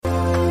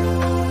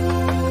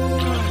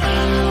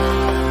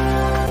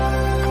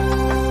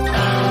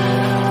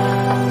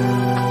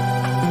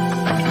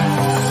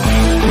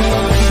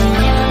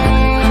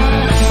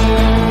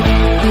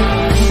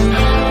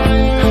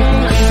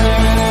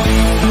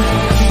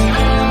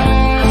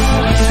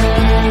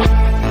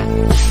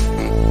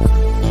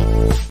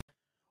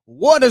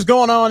What is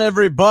going on,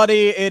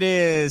 everybody? It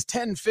is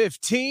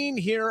 10:15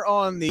 here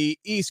on the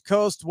East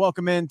Coast.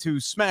 Welcome into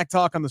Smack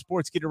Talk on the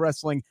Sportskeeda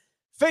Wrestling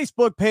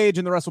Facebook page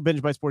and the Wrestle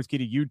Binge by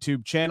Sportskeeda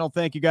YouTube channel.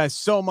 Thank you guys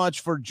so much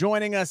for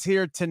joining us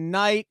here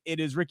tonight. It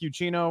is Rick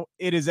Ucchino.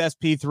 It is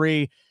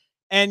SP3.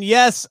 And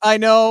yes, I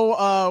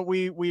know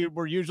we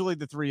were usually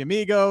the Three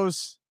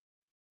Amigos,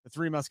 the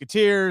Three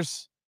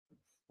Musketeers,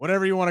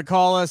 whatever you want to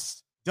call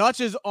us. Dutch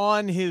is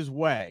on his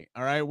way.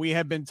 All right. We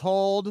have been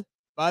told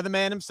by the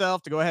man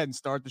himself to go ahead and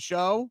start the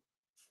show,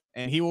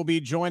 and he will be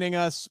joining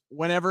us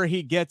whenever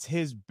he gets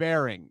his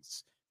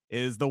bearings,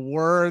 is the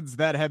words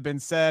that have been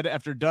said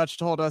after Dutch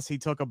told us he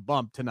took a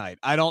bump tonight.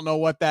 I don't know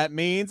what that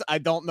means. I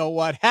don't know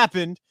what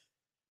happened,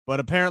 but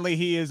apparently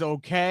he is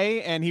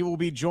okay, and he will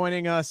be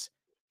joining us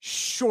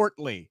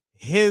shortly.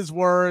 His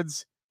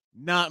words,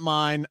 not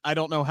mine. I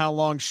don't know how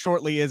long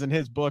shortly is in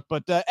his book,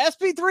 but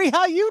SP3,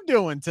 how you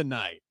doing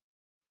tonight?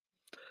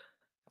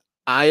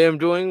 I am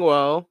doing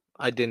well.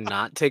 I did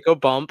not take a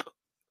bump,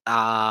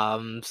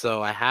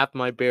 so I have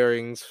my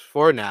bearings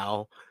for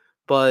now.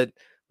 But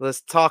let's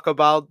talk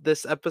about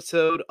this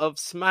episode of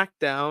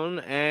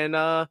Smackdown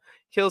and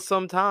kill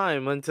some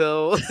time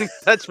until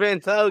Dutch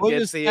Mantell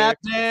gets here. Tap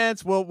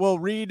dance. We'll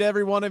read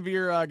every one of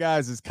your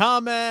guys'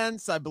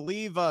 comments. I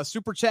believe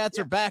super chats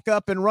are back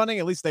up and running.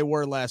 At least they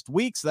were last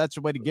week, so that's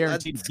your way to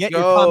guarantee to get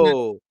your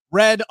comment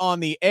read on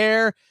the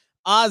air.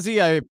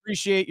 Ozzy, I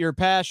appreciate your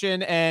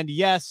passion, and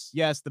yes,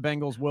 the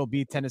Bengals will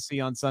beat Tennessee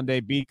on Sunday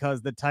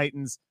because the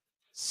Titans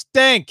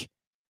stink.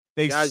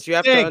 Guys, you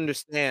have to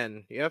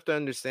understand. You have to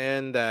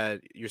understand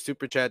that your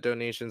super chat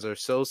donations are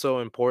so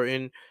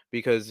important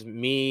because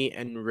me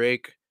and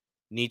Rick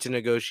need to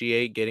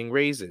negotiate getting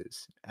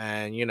raises,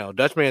 and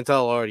Dutch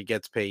Mantell already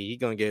gets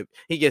paid.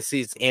 He gets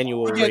his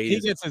annual raise. He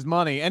gets his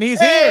money, and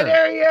he's here.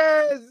 There he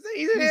is.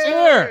 He's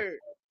here.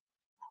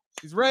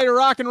 He's ready to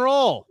rock and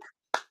roll.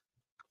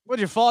 What,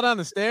 did you fall down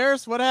the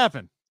stairs? What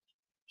happened?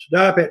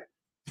 Stop it.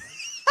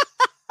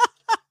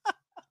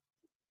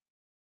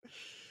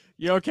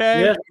 You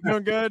okay? Yeah. You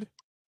doing good?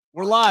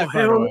 We're live.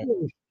 Hell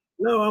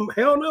no,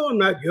 I'm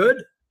not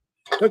good.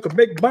 Took a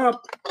big bump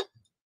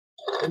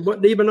and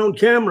wasn't even on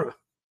camera.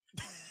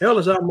 Hell,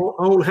 it's our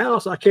own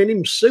house. I can't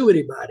even sue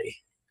anybody.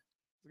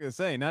 I was gonna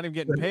say, not even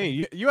getting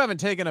paid. You haven't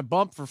taken a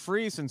bump for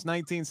free since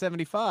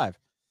 1975.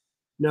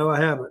 No, I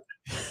haven't.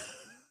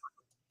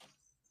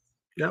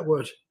 That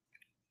was.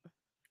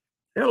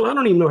 Hell, I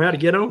don't even know how to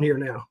get on here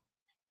now.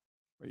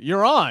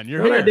 You're on.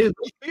 You're here.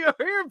 You're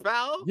here,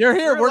 pal. You're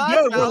here. We're live,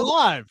 good. pal. We're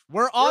live.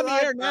 We're on the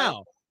air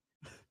pal.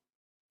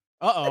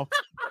 now. Uh-oh.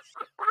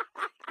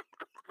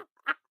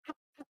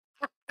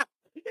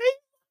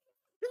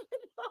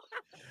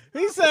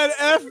 He said,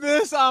 F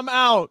this, I'm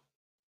out.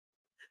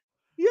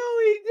 Yo,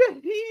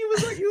 he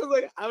was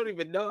like, I don't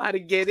even know how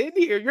to get in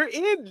here. You're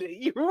in.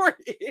 You were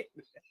in.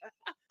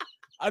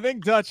 I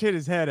think Dutch hit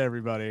his head,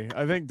 everybody.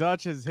 I think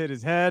Dutch has hit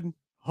his head.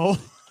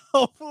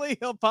 Hopefully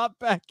he'll pop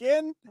back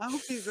in. I hope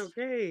he's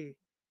okay.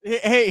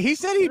 Hey, he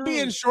said he'd be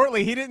in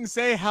shortly. He didn't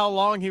say how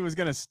long he was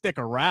going to stick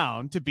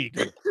around, to be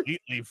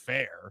completely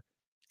fair.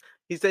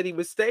 He said he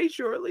would stay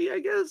shortly, I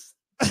guess.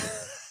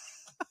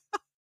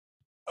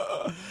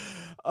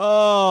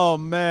 Oh,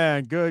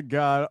 man. Good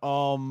God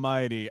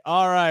almighty.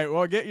 All right.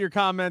 Well, get your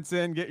comments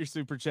in. Get your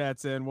super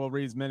chats in. We'll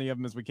read as many of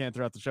them as we can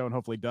throughout the show, and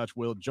hopefully Dutch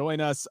will join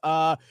us.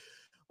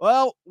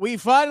 Well, we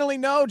finally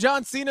know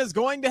John Cena is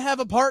going to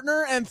have a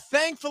partner, and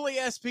thankfully,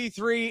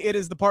 SP3, it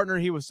is the partner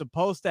he was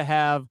supposed to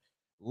have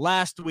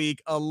last week.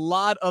 A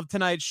lot of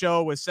tonight's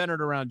show was centered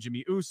around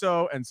Jimmy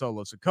Uso and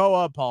Solo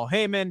Sikoa, Paul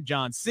Heyman,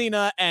 John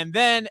Cena, and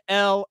then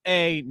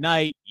LA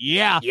Knight.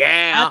 Yeah.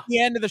 At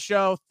the end of the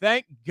show,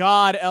 thank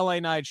God LA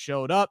Knight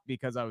showed up,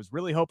 because I was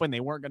really hoping they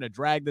weren't going to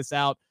drag this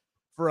out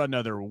for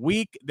another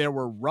week. There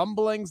were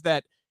rumblings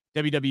that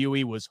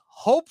WWE was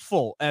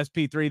hopeful,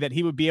 SP3, that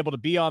he would be able to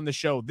be on the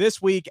show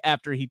this week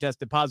after he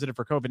tested positive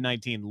for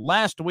COVID-19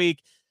 last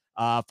week.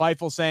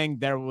 Fightful saying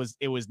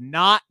it was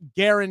not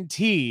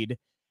guaranteed.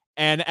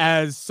 And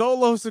as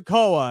Solo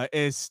Sikoa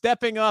is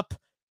stepping up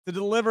to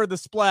deliver the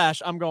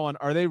splash, I'm going,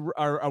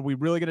 are we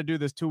really going to do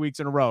this 2 weeks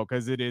in a row?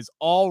 Because it is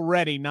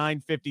already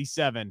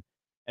 9:57.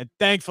 And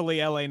thankfully,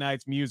 LA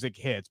Knight's music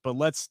hits. But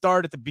let's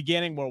start at the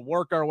beginning. We'll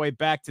work our way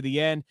back to the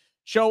end.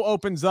 Show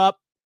opens up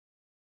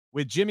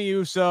with Jimmy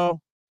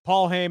Uso,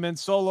 Paul Heyman,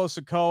 Solo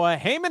Sikoa.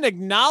 Heyman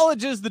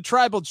acknowledges the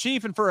tribal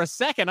chief, and for a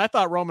second, I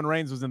thought Roman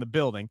Reigns was in the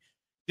building.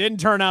 Didn't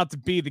turn out to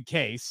be the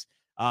case.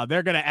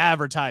 They're going to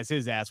advertise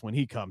his ass when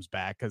he comes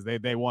back, because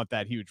they want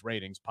that huge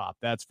ratings pop,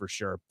 that's for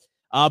sure.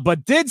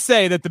 But did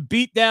say that the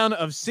beatdown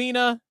of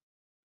Cena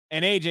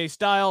and AJ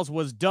Styles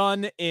was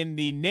done in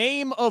the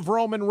name of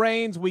Roman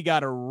Reigns. We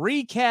got a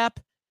recap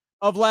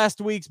of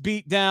last week's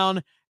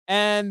beatdown,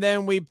 and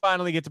then we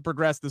finally get to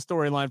progress the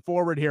storyline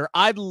forward here.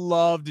 I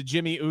loved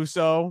Jimmy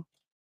Uso,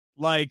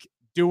 like,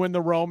 doing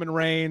the Roman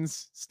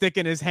Reigns,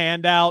 sticking his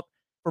hand out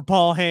for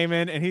Paul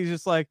Heyman, and he's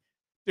just like,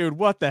 dude,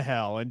 what the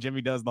hell? And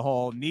Jimmy does the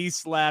whole knee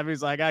slap.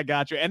 He's like, I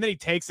got you. And then he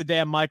takes the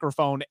damn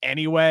microphone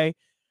anyway.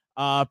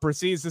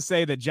 proceeds to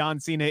say that John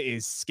Cena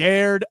is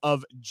scared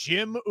of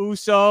Jim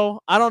Uso.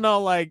 I don't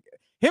know, like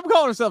him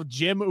calling himself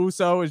Jim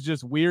Uso is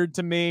just weird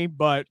to me,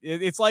 but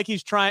it's like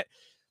he's trying.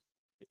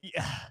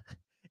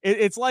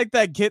 It's like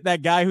that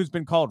guy who's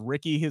been called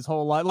Ricky his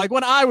whole life. Like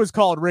when I was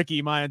called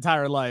Ricky my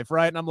entire life,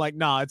 right? And I'm like,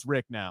 nah, it's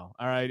Rick now.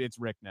 All right, it's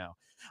Rick now.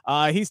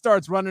 He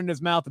starts running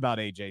his mouth about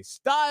AJ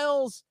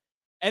Styles.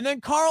 And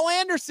then Carl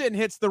Anderson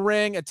hits the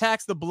ring,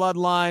 attacks the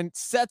bloodline,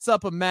 sets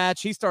up a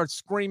match. He starts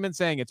screaming,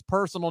 saying it's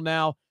personal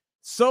now.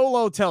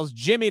 Solo tells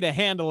Jimmy to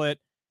handle it.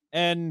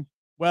 And,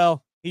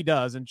 well, he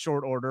does in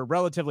short order.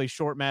 Relatively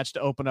short match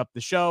to open up the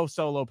show.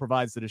 Solo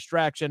provides the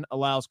distraction,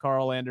 allows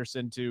Carl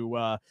Anderson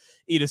to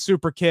eat a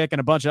super kick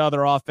and a bunch of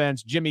other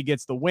offense. Jimmy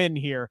gets the win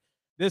here.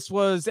 This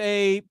was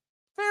a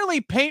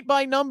fairly paint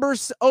by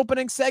numbers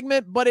opening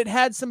segment, but it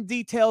had some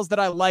details that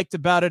I liked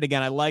about it.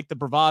 Again, I like the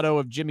bravado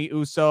of Jimmy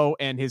Uso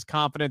and his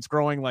confidence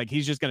growing, like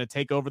he's just going to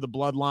take over the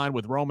bloodline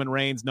with Roman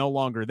Reigns no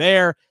longer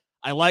there.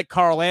 I like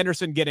Carl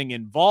Anderson getting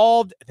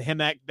involved,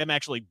 them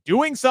actually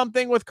doing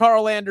something with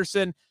Carl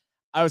Anderson.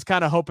 I was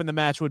kind of hoping the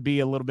match would be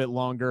a little bit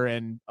longer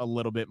and a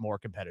little bit more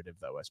competitive,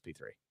 though,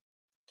 SP3.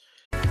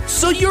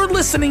 So you're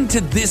listening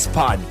to this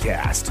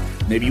podcast.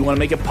 Maybe you want to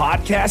make a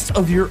podcast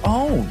of your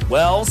own.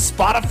 Well,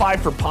 Spotify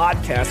for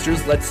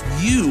Podcasters lets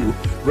you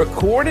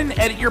record and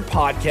edit your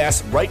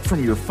podcast right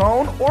from your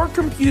phone or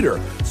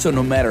computer. So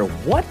no matter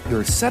what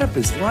your setup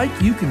is like,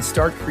 you can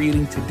start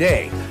creating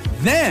today.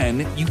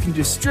 Then you can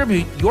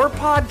distribute your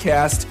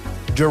podcast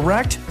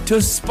direct to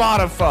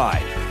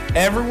Spotify.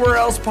 Everywhere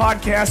else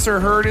podcasts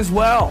are heard as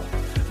well.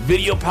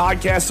 Video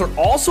podcasts are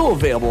also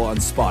available on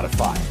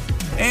Spotify.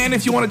 And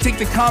if you want to take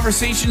the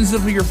conversations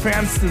of your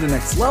fans to the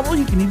next level,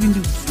 you can even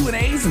do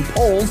Q&As and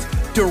polls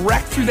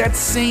direct through that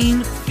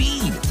same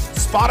feed.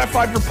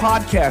 Spotify for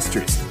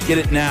Podcasters. Get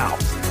it now.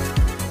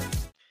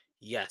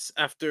 Yes,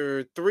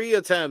 after 3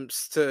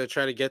 attempts to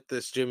try to get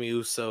this Jimmy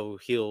Uso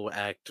heel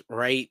act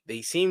right,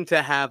 they seem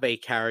to have a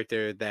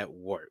character that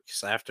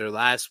works. After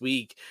last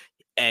week,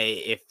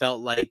 it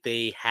felt like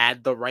they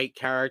had the right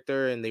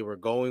character and they were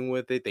going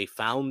with it. They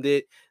found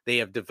it. They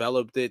have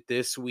developed it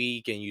this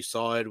week, and you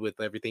saw it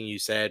with everything you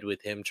said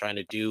with him trying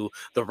to do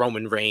the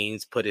Roman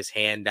Reigns, put his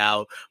hand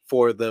out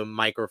for the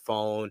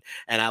microphone,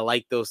 and I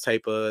like those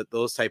type of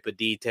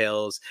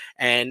details.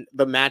 And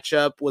the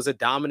matchup was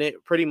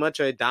pretty much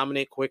a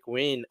dominant quick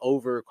win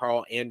over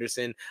Carl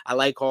Anderson. I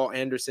like Carl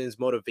Anderson's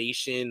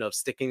motivation of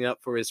sticking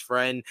up for his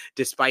friend,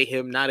 despite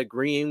him not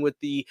agreeing with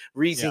the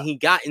reason he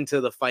got into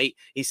the fight.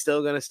 He's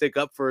still gonna stick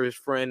up for his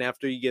friend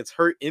after he gets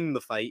hurt in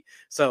the fight.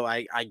 So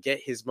I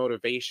get his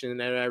motivation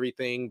and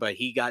everything, but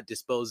he got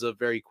disposed of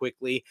very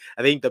quickly.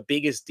 I think the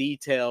biggest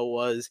detail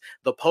was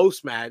the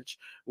post-match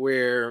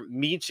where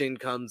Michin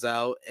comes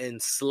out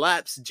and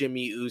slaps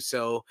Jimmy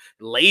Uso,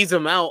 lays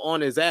him out on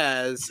his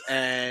ass,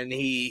 and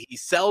he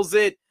sells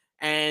it.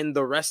 And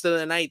the rest of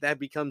the night, that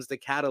becomes the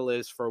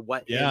catalyst for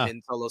what him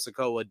and Solo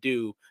Sikoa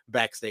do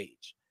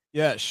backstage.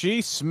 Yeah,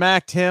 she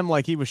smacked him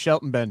like he was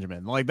Shelton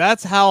Benjamin. Like,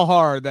 that's how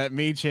hard that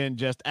Michin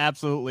just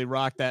absolutely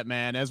rocked that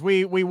man. As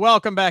we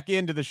welcome back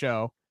into the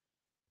show,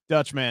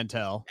 Dutch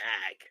Mantell.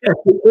 At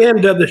the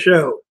end of the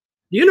show,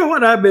 you know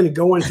what I've been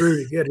going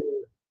through to get here?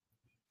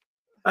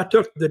 I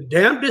took the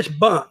damnedest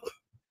bump.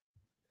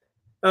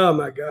 Oh,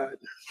 my God.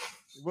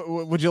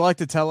 Would you like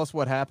to tell us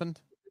what happened?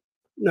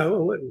 No, I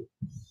wouldn't.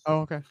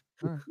 Oh, okay.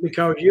 Right.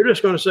 Because you're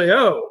just going to say,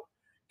 oh,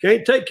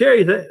 can't take care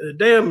of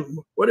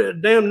that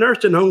damn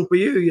nursing home for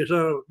you, you son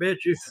of a bitch.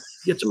 You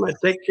get somebody to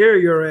take care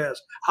of your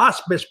ass.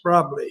 Hospice,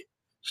 probably.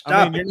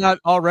 Stop You're not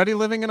already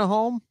living in a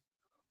home?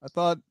 I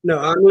thought.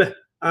 No,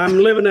 I'm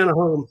living in a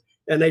home,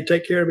 and they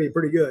take care of me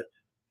pretty good.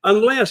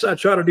 Unless I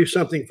try to do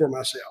something for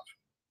myself.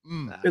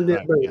 And then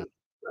I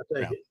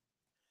take it.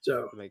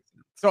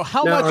 So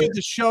how much of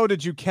the show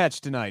did you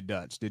catch tonight,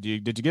 Dutch? Did you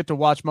get to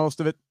watch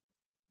most of it?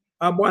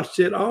 I watched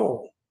it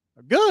all.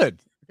 Good.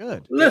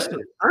 Listen,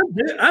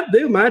 I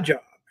do my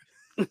job.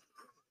 Yeah,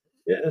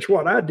 that's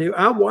what I do.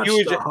 I watch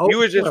the whole You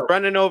were just show.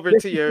 running over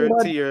to your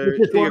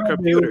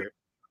computer.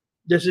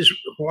 This is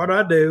what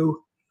I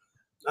do.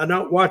 I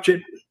don't watch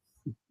it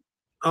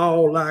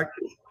all like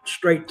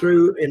straight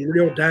through in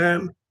real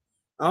time.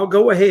 I'll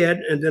go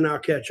ahead and then I'll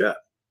catch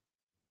up.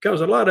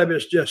 Because a lot of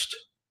it's just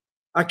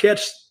I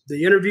catch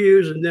the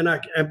interviews, and then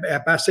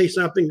if I see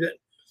something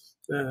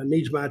that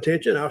needs my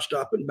attention, I'll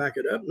stop and back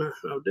it up, and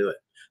I'll do it.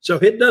 So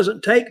it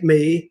doesn't take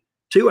me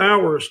 2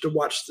 hours to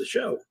watch the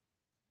show.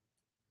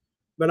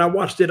 But I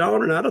watched it all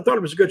tonight. I thought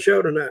it was a good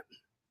show tonight.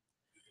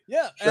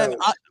 Yeah, and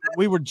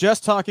we were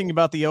just talking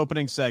about the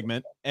opening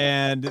segment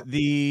and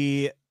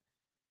the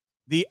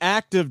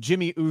act of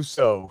Jimmy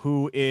Uso,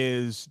 who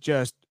is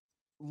just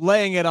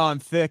laying it on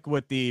thick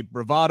with the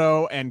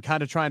bravado and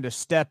kind of trying to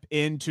step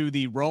into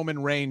the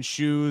Roman Reigns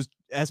shoes.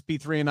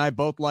 SP3 and I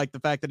both like the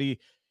fact that he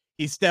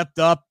stepped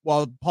up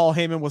while Paul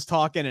Heyman was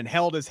talking and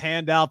held his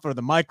hand out for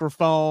the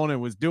microphone and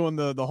was doing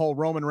the whole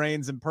Roman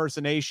Reigns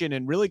impersonation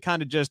and really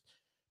kind of just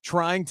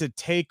trying to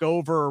take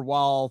over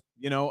while,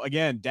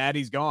 again,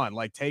 daddy's gone,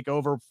 like take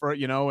over for,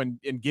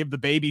 and give the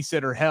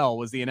babysitter hell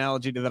was the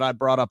analogy that I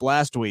brought up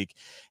last week.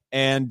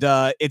 And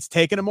it's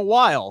taken him a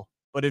while,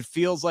 but it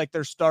feels like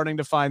they're starting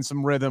to find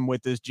some rhythm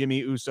with this Jimmy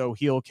Uso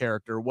heel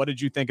character. What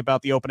did you think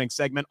about the opening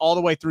segment all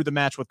the way through the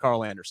match with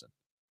Carl Anderson?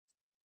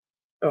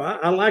 Oh,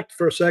 I liked the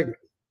first segment.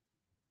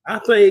 I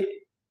think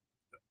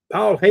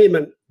Paul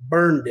Heyman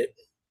burned it.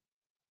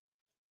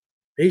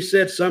 He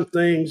said some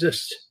things,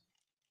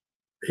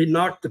 he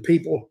knocked the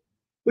people,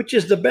 which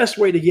is the best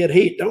way to get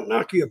heat. Don't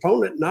knock your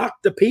opponent, knock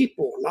the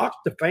people, knock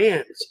the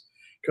fans,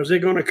 because they're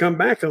going to come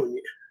back on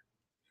you.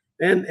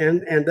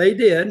 And they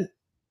did.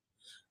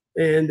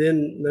 And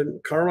then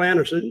Carl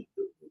Anderson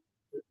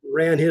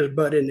ran his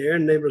butt in there,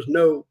 and there was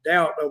no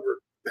doubt over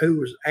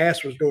whose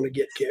ass was going to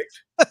get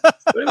kicked.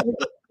 But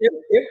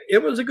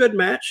it was a good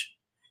match,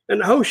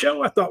 and the whole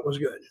show I thought was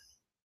good.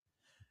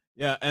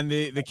 Yeah, and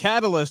the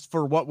catalyst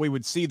for what we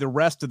would see the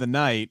rest of the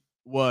night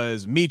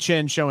was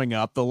Michin showing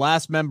up, the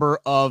last member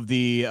of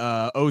the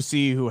OC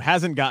who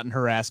hasn't gotten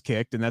her ass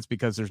kicked, and that's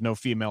because there's no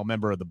female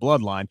member of the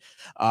bloodline.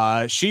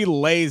 She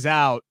lays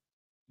out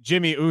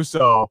Jimmy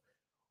Uso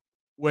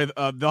with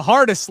the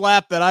hardest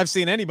slap that I've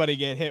seen anybody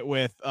get hit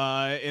with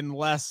in the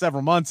last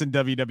several months in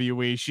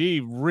WWE.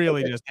 She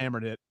really just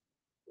hammered it.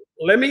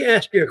 Let me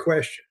ask you a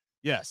question.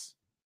 Yes.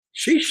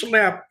 She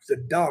slapped the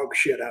dog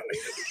shit out of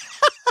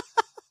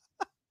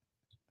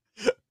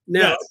him.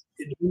 Now,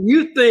 do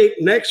you think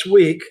next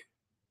week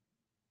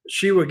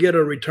she will get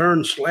a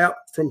return slap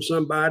from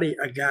somebody,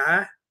 a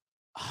guy?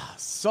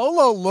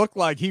 Solo looked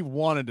like he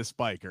wanted to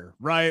spike her,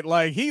 right?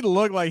 Like he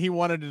looked like he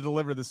wanted to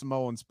deliver the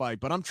Samoan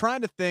spike, but I'm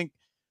trying to think.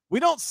 We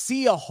don't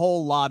see a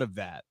whole lot of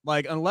that.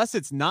 Like, unless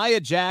it's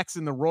Nia Jax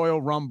in the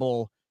Royal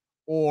Rumble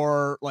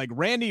or like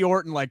Randy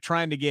Orton, like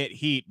trying to get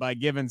heat by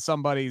giving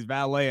somebody's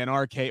valet an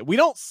arcade. We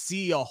don't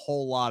see a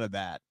whole lot of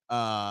that.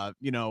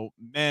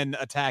 Men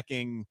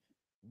attacking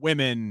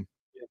women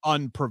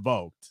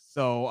unprovoked.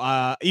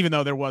 So even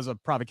though there was a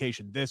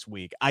provocation this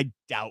week, I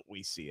doubt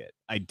we see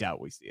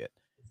it.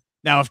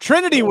 Now, if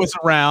Trinity was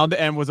around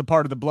and was a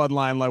part of the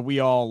bloodline, like we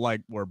all like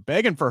were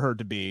begging for her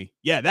to be,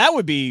 that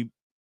would be,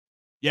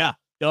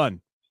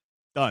 done,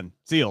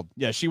 sealed.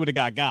 Yeah, she would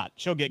have got.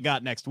 She'll get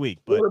got next week.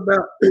 But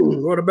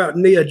what about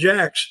Nia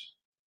Jax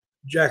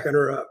jacking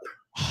her up?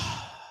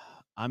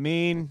 I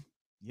mean,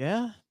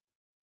 yeah.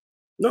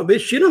 No,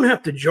 she don't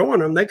have to join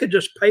them. They could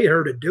just pay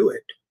her to do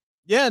it.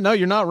 Yeah, no,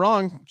 you're not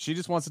wrong. She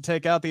just wants to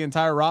take out the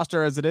entire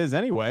roster as it is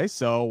anyway.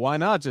 So why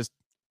not that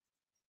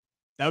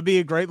would be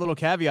a great little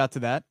caveat to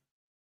that.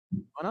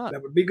 Why not?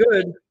 That would be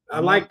good. I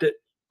liked it.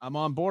 I'm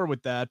on board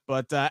with that.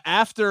 But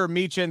after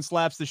Michin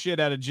slaps the shit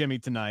out of Jimmy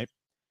tonight,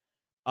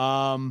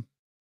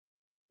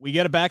 we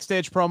get a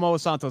backstage promo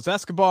with Santos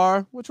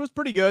Escobar, which was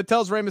pretty good.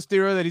 Tells Rey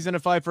Mysterio that he's in a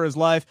fight for his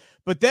life.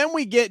 But then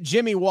we get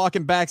Jimmy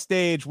walking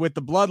backstage with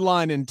the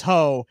bloodline in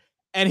tow,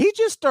 and he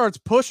just starts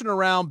pushing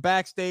around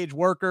backstage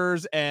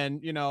workers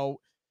and, the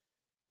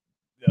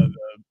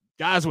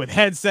guys with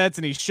headsets,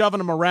 and he's shoving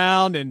them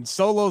around, and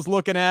Solo's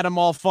looking at him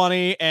all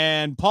funny,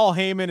 and Paul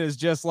Heyman is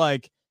just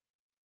like,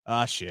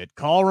 shit,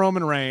 call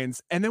Roman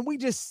Reigns. And then we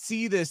just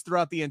see this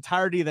throughout the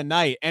entirety of the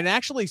night, and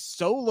actually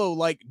Solo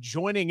like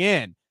joining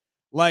in.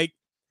 Like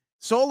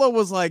Solo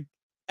was like,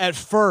 at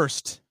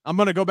first, I'm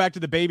going to go back to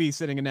the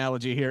babysitting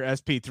analogy here,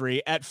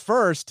 SP3. At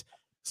first,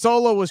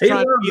 Solo was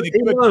trying to be the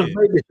good kid.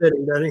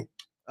 Babysitting, doesn't he?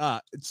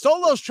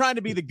 Solo's trying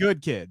to be the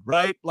good kid,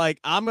 right? Like,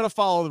 I'm going to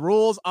follow the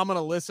rules. I'm going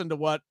to listen to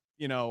what,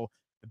 the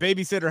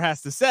babysitter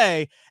has to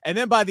say. And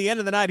then by the end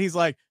of the night, he's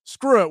like,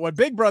 screw it. What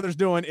Big Brother's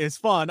doing is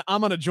fun. I'm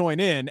going to join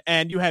in.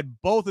 And you had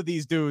both of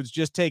these dudes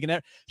just taking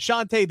it.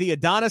 Shantae, the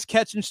Adonis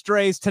catching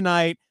strays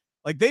tonight.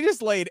 Like, they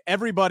just laid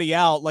everybody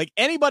out. Like,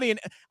 anybody.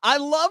 I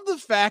love the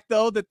fact,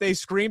 though, that they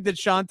screamed at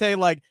Shantae,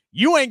 like,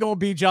 you ain't going to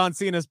be John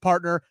Cena's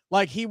partner,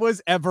 like he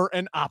was ever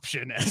an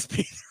option,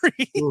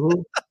 SP3.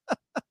 Mm-hmm.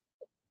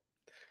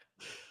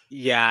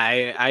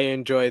 Yeah, I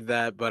enjoyed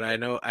that, but I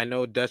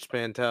know Dutch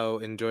Mantell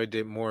enjoyed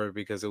it more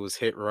because it was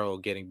Hit Row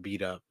getting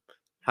beat up.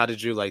 How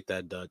did you like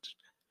that, Dutch?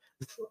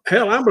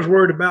 Hell, I was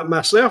worried about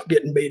myself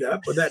getting beat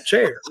up with that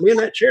chair. Me and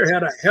that chair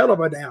had a hell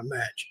of a damn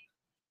match.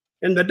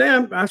 And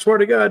I swear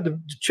to God, the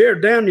chair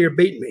down there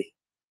beat me.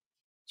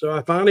 So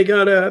I finally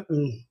got up,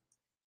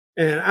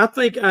 and I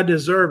think I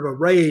deserve a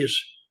raise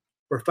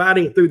for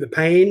fighting through the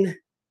pain.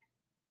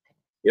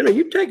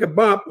 You take a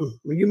bump,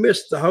 when you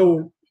miss the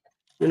whole,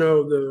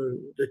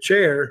 the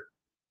chair,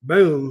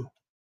 boom,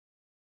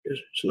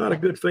 it's not a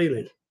good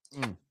feeling.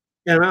 Mm.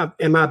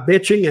 Am I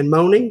bitching and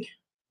moaning?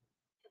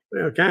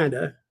 Well, kind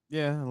of.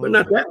 Yeah. But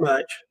not that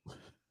much.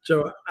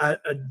 So I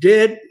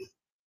did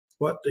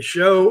what the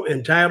show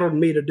entitled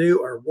me to do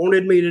or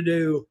wanted me to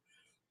do,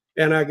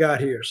 and I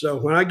got here. So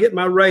when I get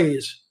my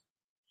raise,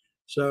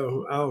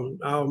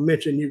 I'll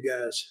mention you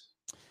guys.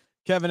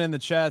 Kevin in the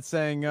chat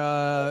saying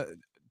Tamina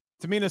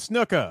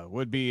Snuka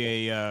would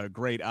be a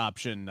great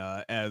option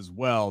as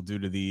well due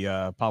to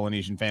the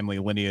Polynesian family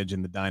lineage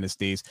and the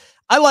dynasties.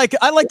 I like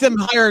them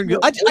hiring.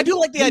 I do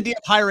like the idea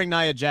of hiring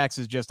Nia Jax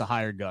as just a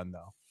hired gun,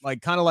 though.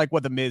 like kind of like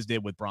what the Miz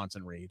did with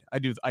Bronson Reed. I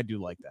do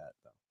like that.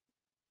 Though.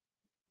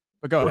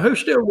 But go Well, ahead. who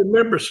still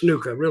remembers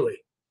Snuka, really?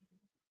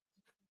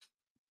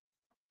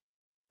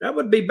 That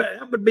would be bad.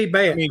 That would be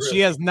bad. I mean, really. she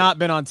has not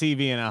been on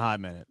TV in a hot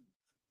minute.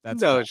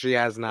 No, she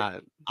has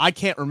not. I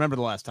can't remember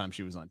the last time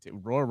she was on TV.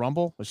 Royal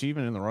Rumble? Was she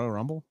even in the Royal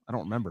Rumble? I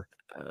don't remember.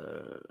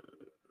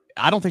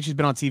 I don't think she's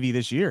been on TV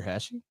this year,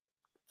 has she?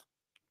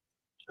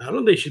 I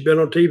don't think she's been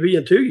on TV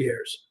in 2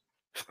 years.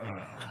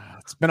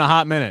 It's been a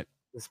hot minute.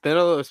 It's been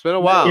a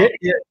while.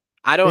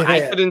 I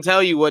has. couldn't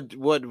tell you what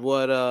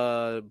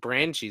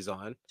brand she's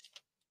on.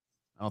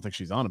 I don't think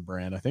she's on a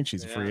brand. I think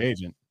she's a free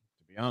agent,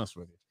 to be honest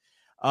with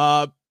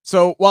you.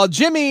 So while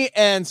Jimmy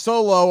and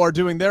Solo are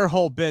doing their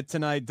whole bit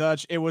tonight,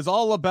 Dutch, it was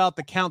all about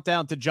the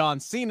countdown to John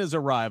Cena's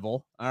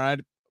arrival. All right.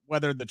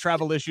 Whether the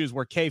travel issues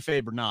were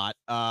kayfabe or not.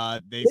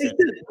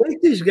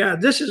 These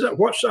guys, this is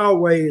what's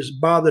always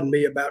bothered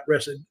me about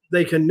wrestling.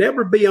 They can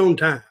never be on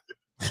time.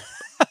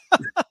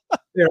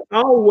 They're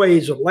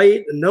always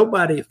late and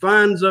nobody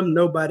finds them.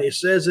 Nobody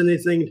says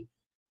anything.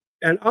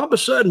 And all of a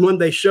sudden, when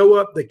they show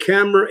up, the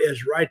camera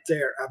is right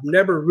there. I've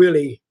never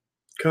really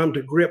come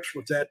to grips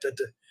with that.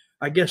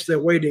 I guess they're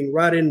waiting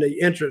right in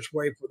the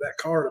entranceway for that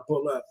car to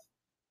pull up.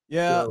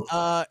 Yeah.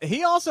 So,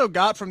 he also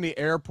got from the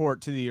airport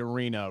to the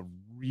arena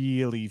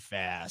really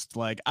fast.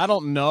 Like, I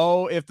don't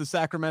know if the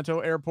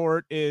Sacramento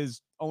airport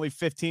is only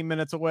 15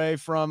 minutes away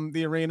from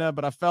the arena,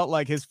 but I felt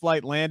like his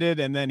flight landed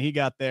and then he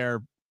got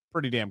there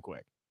pretty damn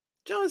quick.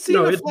 John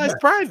Cena flies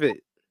private.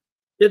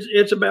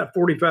 It's about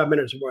 45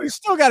 minutes away. You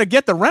still got to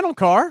get the rental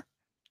car.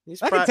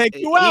 That could take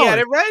 2 hours. He had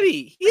it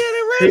ready.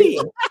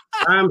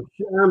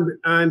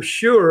 I'm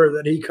sure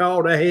that he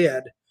called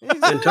ahead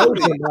and told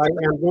somebody,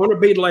 I'm going to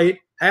be late.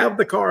 Have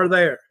the car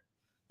there.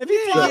 If he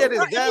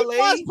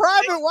flies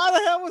private, why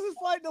the hell was his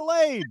flight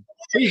delayed?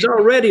 He's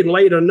already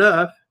late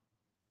enough.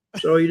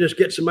 So you just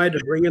get somebody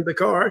to bring in the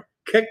car,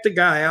 kick the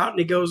guy out, and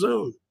he goes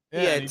on.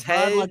 Yeah,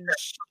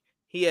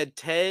 he had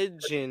Tej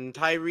and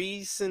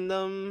Tyrese and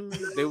them.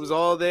 They was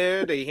all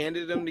there. They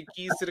handed him the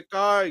keys to the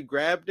car. He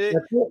grabbed it,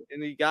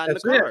 and he got in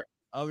the car.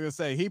 I was going to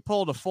say, he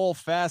pulled a full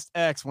Fast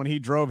X when he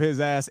drove his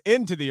ass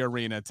into the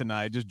arena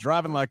tonight, just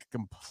driving like a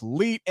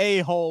complete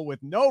a-hole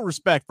with no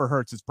respect for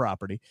Hertz's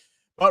property.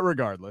 But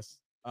regardless,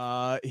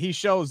 he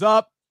shows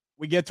up.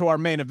 We get to our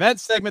main event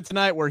segment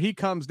tonight where he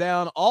comes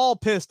down all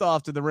pissed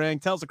off to the ring,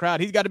 tells the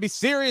crowd he's got to be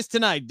serious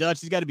tonight,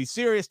 Dutch. He's got to be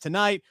serious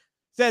tonight.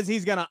 Says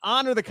he's going to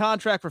honor the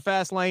contract for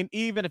Fastlane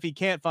even if he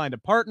can't find a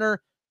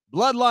partner.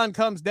 Bloodline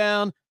comes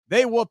down.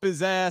 They whoop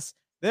his ass.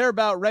 They're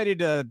about ready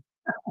to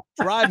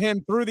drive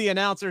him through the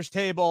announcer's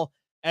table.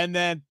 And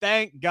then,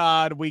 thank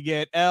God, we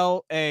get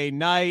L.A.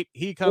 Knight.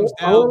 He comes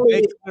down,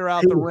 makes her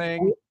out the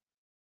ring.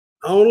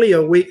 Only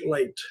a week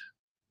late,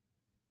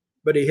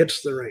 but he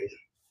hits the ring.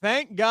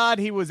 Thank God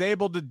he was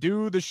able to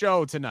do the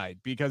show tonight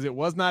because it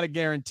was not a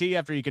guarantee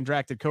after he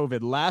contracted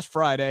COVID last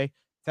Friday,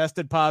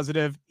 tested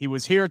positive. He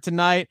was here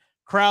tonight.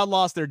 Crowd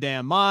lost their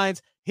damn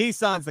minds. He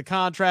signs the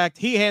contract.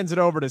 He hands it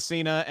over to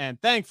Cena.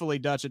 And thankfully,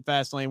 Dutch, at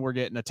Fastlane, we're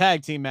getting a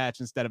tag team match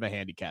instead of a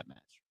handicap match.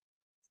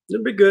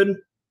 It'll be good.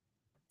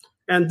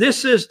 And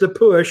this is the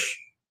push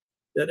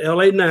that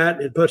L.A.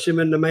 Knight, it puts him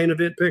in the main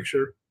event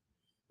picture.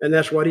 And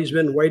that's what he's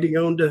been waiting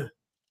on to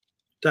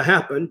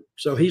happen.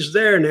 So he's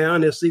there now,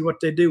 and let's see what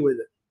they do with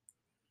it.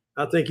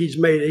 I think he's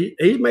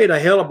made a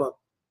hell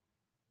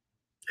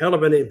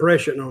of an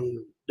impression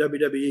on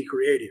WWE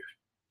creative.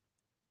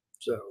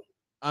 So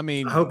I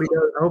mean, I hope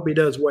he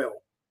does well.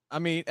 I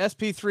mean,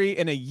 SP3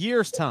 in a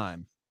year's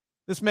time,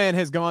 this man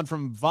has gone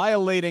from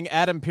violating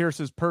Adam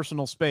Pearce's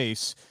personal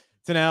space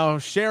to now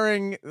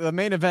sharing the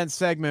main event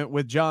segment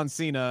with John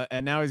Cena,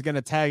 and now he's going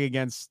to tag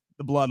against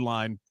the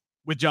Bloodline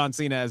with John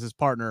Cena as his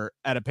partner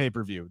at a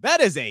pay-per-view.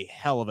 That is a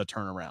hell of a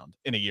turnaround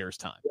in a year's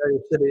time.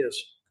 Yes, it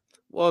is.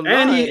 Well,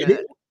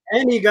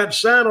 and he got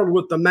saddled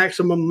with the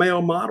maximum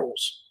male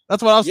models.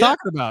 That's what I was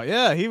talking about.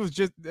 Yeah, he was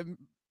just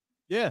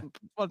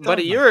But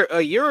a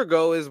year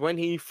ago is when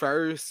he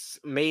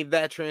first made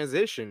that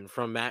transition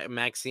from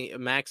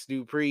Max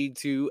Dupree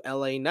to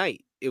LA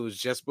Knight. It was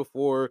just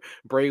before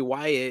Bray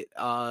Wyatt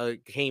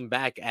came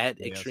back at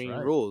Extreme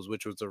Rules,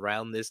 which was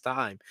around this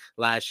time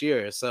last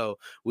year. So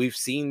we've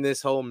seen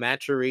this whole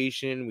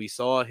maturation. We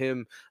saw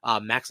him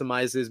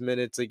maximize his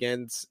minutes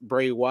against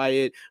Bray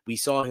Wyatt. We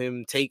saw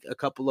him take a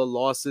couple of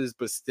losses,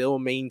 but still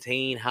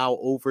maintain how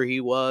over he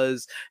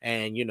was.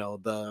 And, you know,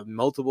 the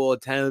multiple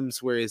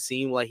attempts where it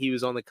seemed like he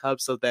was on the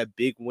cusp of that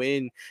big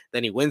win.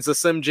 Then he wins the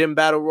Slim Jim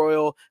Battle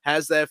Royal,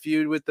 has that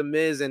feud with The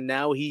Miz, and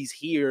now he's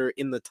here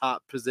in the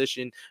top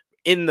position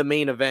in the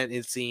main event,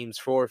 it seems,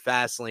 for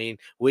Fastlane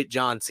with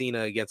John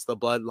Cena against the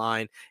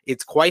Bloodline.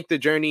 It's quite the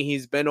journey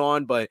he's been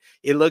on, but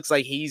it looks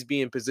like he's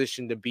being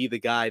positioned to be the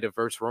guy to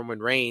verse Roman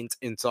Reigns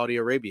in Saudi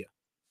Arabia.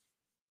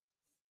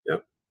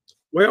 Yep.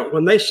 Well,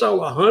 when they saw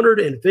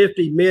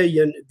 150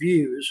 million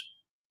views,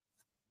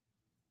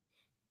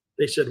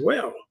 they said,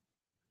 well,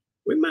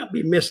 we might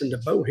be missing the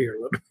boat here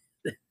a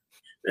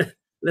little.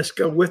 Let's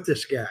go with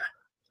this guy.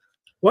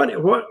 What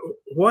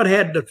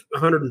had the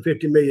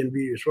 150 million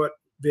views? What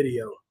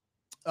video?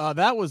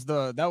 That was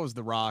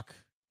the Rock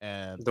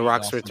The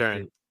Rock's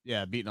return.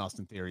 Beating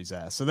Austin Theory's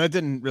ass. So that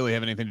didn't really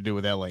have anything to do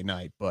with LA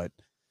Knight, but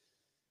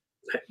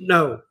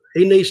no,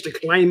 he needs to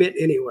claim it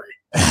anyway.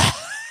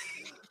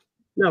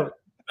 No,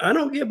 I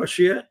don't give a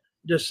shit.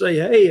 Just say,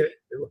 hey,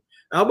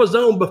 I was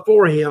on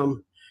before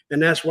him, and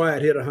that's why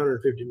it hit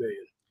 150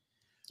 million.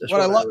 That's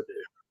what I would do.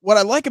 What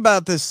I like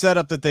about this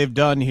setup that they've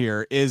done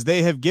here is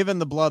they have given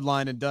the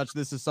Bloodline, and Dutch,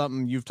 this is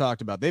something you've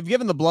talked about. They've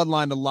given the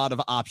Bloodline a lot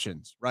of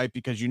options, right?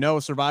 Because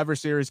Survivor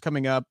Series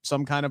coming up,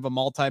 some kind of a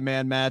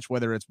multi-man match,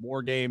 whether it's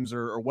War Games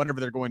or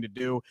whatever they're going to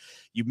do.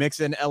 You mix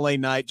in LA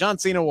Knight. John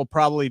Cena will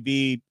probably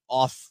be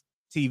off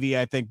TV,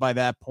 I think, by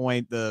that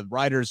point. The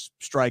writers'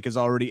 strike has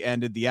already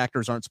ended. The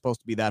actors aren't supposed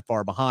to be that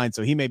far behind,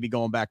 so he may be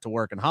going back to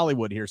work in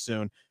Hollywood here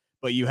soon.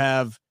 But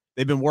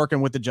they've been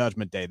working with the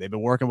Judgment Day. They've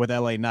been working with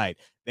LA Knight.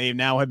 They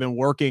now have been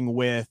working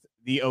with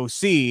the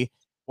OC.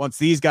 Once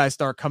these guys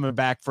start coming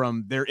back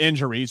from their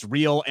injuries,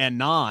 real and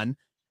non,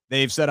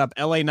 they've set up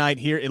LA Knight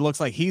here. It looks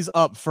like he's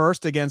up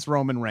first against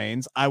Roman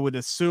Reigns. I would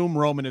assume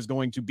Roman is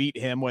going to beat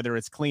him, whether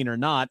it's clean or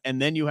not.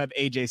 And then you have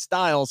AJ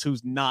Styles,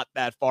 who's not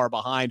that far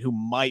behind, who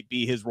might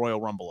be his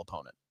Royal Rumble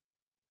opponent.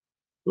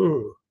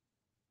 Well,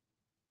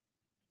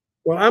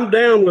 I'm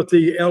down with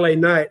the LA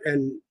Knight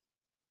and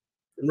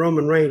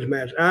Roman Reigns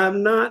match.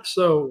 I'm not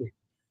so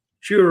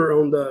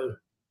sure on the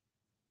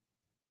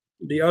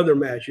other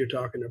match you're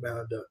talking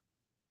about,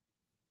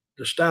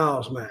 the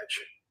Styles match.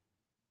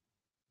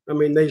 I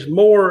mean, there's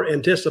more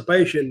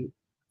anticipation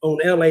on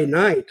LA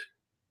Knight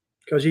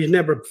because he's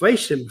never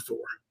faced him before.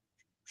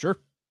 Sure.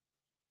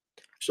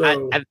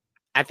 So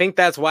I think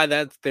that's why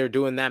they're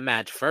doing that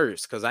match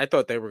first, because I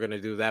thought they were going to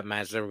do that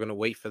match. They were going to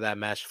wait for that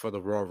match for the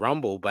Royal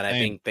Rumble, but I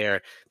think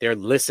they're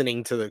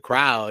listening to the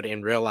crowd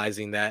and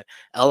realizing that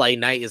LA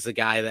Knight is the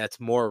guy that's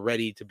more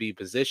ready to be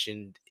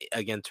positioned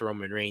against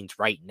Roman Reigns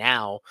right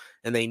now,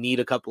 and they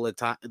need a couple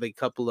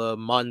of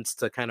months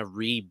to kind of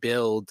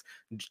rebuild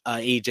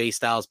AJ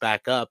Styles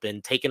back up,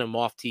 and taking him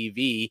off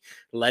TV,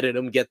 letting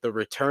him get the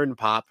return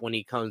pop when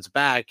he comes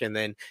back, and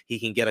then he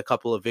can get a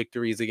couple of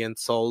victories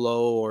against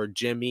Solo or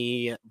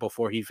Jimmy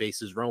before he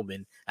faces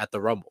Roman at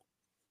the Rumble.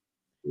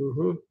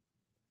 Mm-hmm.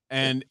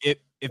 And if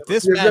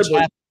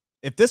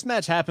this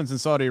match happens in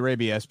Saudi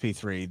Arabia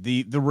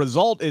SP3, the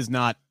result is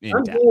not in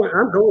doubt.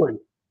 I'm going.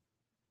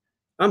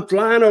 I'm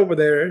flying over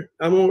there.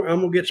 I'm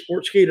gonna get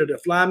Sportskeeda to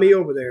fly me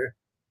over there,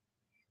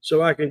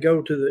 so I can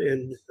go to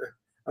and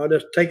I'll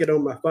just take it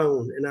on my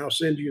phone and I'll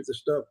send you the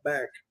stuff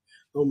back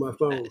on my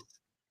phone.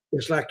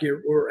 It's like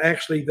we're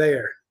actually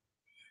there.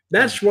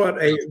 That's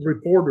what a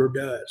reporter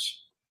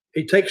does.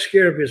 He takes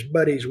care of his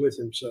buddies with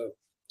him. So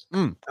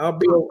I'll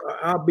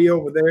be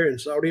over there in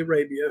Saudi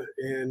Arabia,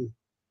 and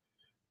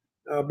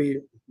I'll be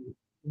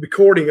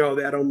recording all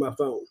that on my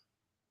phone.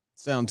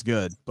 Sounds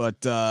good. But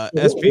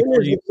when is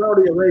the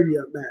Saudi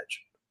Arabia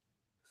match?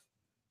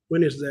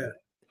 When is that?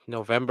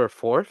 November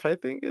 4th, I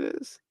think it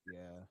is. Yeah.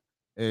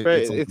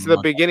 It's the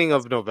beginning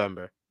of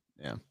November.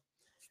 Yeah.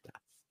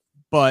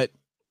 But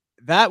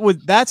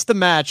that's the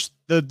match.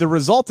 The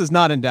result is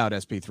not in doubt,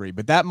 SP3,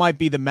 but that might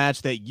be the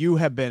match that you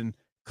have been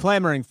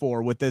clamoring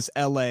for with this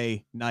LA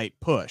Knight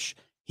push.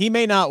 He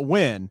may not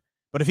win,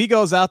 but if he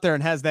goes out there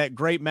and has that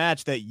great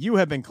match that you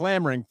have been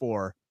clamoring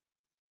for,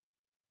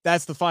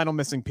 that's the final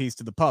missing piece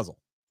to the puzzle,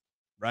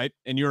 right?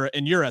 In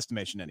your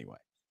estimation anyway.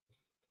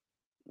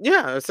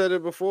 Yeah, I said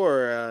it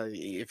before.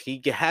 If he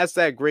has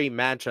that great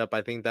matchup,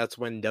 I think that's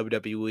when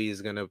WWE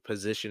is going to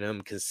position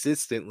him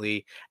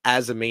consistently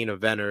as a main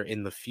eventer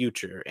in the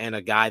future, and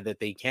a guy that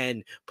they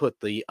can put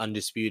the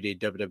undisputed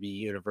WWE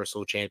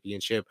Universal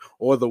Championship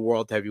or the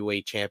World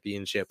Heavyweight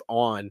Championship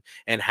on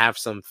and have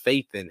some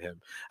faith in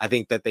him. I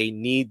think that they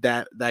need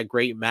that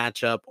great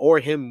matchup or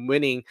him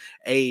winning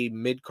a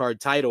mid-card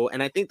title,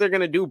 and I think they're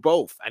going to do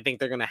both. I think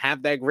they're going to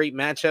have that great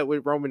matchup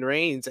with Roman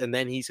Reigns, and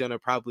then he's going to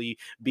probably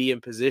be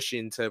in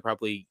position to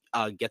probably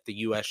get the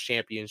U.S.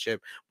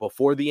 Championship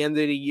before the end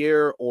of the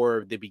year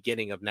or the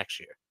beginning of next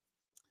year.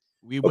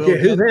 Who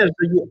has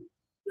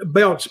the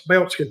belts?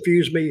 Belts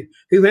confuse me.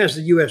 Who has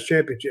the U.S.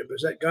 Championship?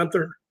 Is that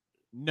Gunther?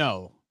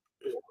 No.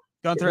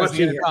 Gunther has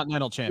the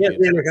Intercontinental Championship.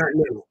 Yes, the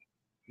Intercontinental.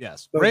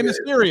 Yes. Okay. Rey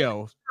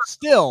Mysterio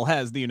still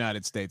has the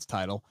United States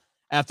title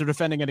after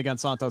defending it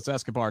against Santos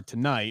Escobar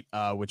tonight,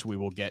 which we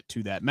will get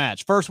to that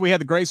match. First, we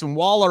had the Grayson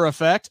Waller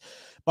effect.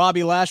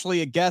 Bobby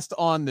Lashley, a guest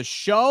on the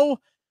show,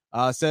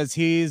 says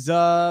he's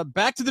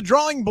back to the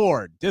drawing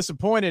board.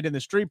 Disappointed in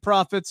the Street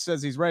Profits,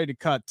 says he's ready to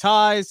cut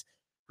ties.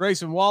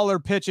 Grayson Waller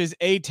pitches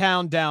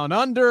A-Town Down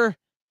Under,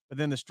 but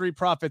then the Street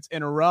Profits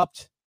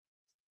interrupt.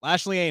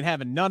 Lashley ain't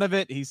having none of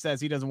it. He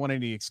says he doesn't want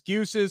any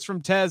excuses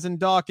from Tez and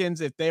Dawkins.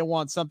 If they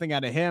want something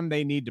out of him,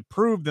 they need to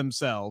prove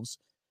themselves.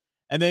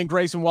 And then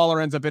Grayson Waller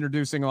ends up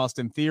introducing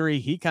Austin Theory.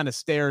 He kind of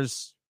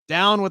stares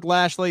down with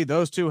Lashley.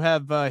 Those two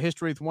have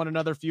history with one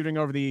another, feuding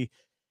over the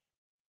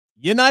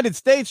United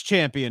States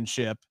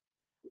Championship.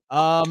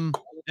 And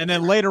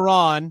then later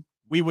on,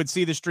 we would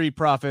see the Street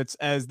Profits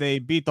as they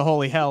beat the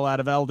holy hell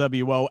out of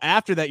LWO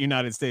after that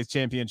United States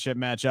Championship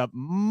matchup,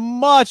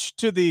 much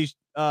to the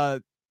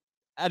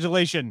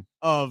adulation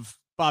of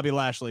Bobby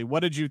Lashley.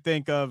 What did you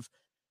think of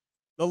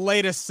the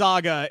latest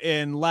saga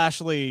in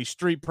Lashley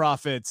Street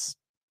Profits.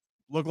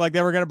 Looked like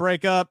they were going to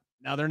break up.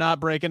 Now they're not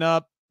breaking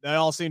up. They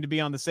all seem to be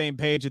on the same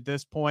page at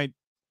this point.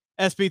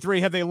 SP3,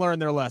 have they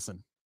learned their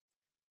lesson?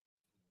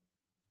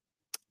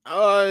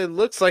 It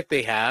looks like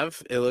they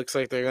have. It looks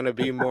like they're going to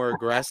be more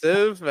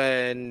aggressive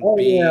and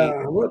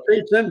yeah, we'll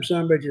teach them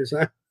some bitches,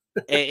 huh?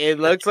 It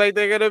looks like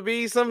they're gonna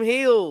be some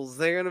heels.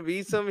 They're gonna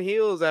be some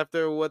heels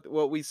after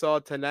what we saw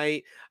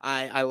tonight.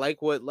 I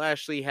like what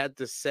Lashley had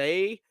to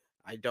say.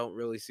 I don't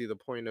really see the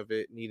point of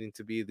it needing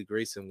to be the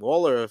Grayson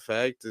Waller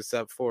effect,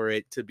 except for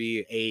it to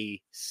be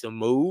a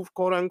smooth,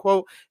 quote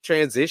unquote,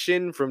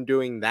 transition from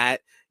doing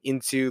that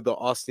into the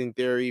Austin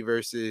Theory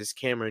versus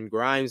Cameron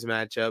Grimes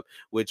matchup,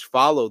 which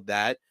followed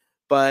that.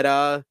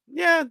 But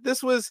yeah,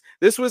 this was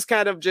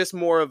kind of just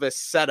more of a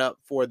setup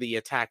for the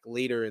attack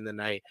later in the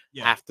night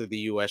after the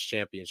US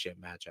Championship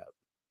matchup.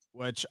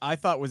 Which I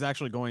thought was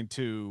actually going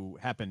to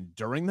happen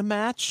during the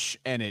match,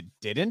 and it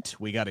didn't.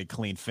 We got a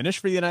clean finish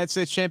for the United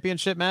States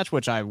Championship match,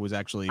 which I was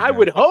actually I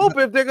would hope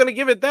if they're gonna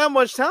give it that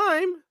much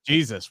time.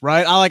 Jesus,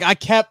 right? I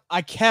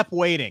kept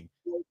waiting.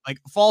 Like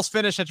false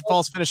finish after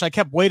false finish. I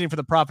kept waiting for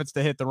the Profits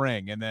to hit the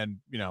ring, and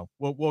then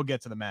we'll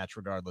get to the match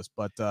regardless.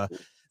 But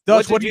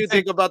Dutch, what do you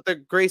think about the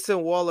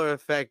Grayson Waller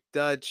effect,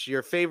 Dutch?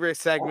 Your favorite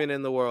segment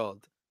in the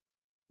world?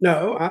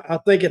 No, I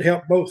think it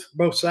helped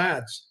both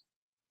sides.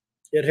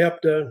 It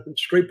helped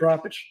Street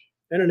Profits,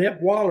 and it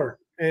helped Waller,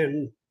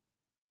 and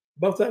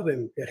both of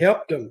them. It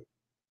helped them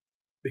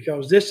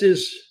because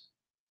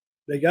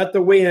they got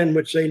the win,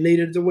 which they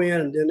needed to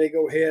win, and then they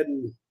go ahead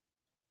and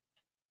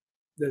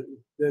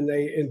then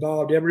they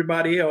involved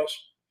everybody else.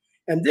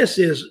 And this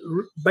is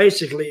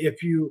basically,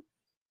 if you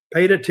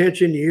paid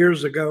attention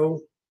years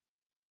ago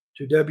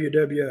to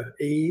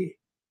WWE,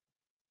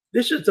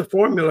 this is the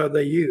formula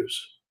they use.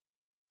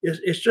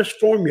 It's just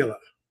formula.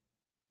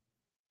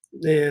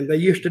 And they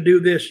used to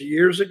do this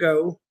years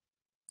ago.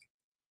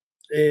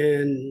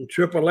 And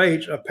Triple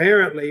H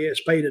apparently has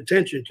paid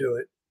attention to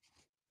it.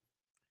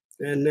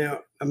 And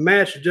now a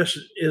match just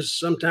is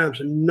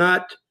sometimes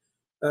not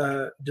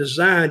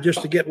designed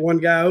just to get one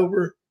guy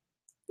over.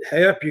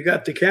 Hey, if you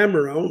got the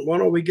camera on, why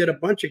don't we get a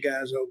bunch of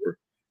guys over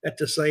at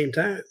the same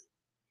time?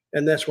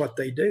 And that's what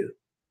they do.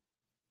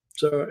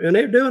 So, and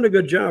they're doing a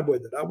good job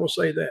with it. I will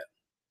say that.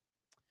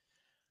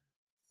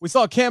 We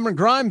saw Cameron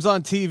Grimes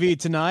on TV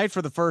tonight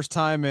for the first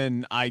time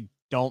in I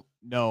don't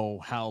know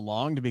how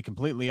long, to be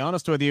completely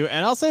honest with you.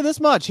 And I'll say this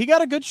much. He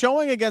got a good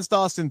showing against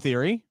Austin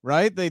Theory,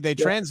 right? They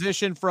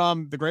transitioned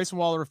from the Grayson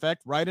Waller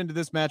effect right into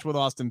this match with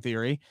Austin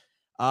Theory.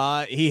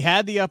 He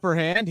had the upper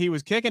hand. He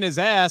was kicking his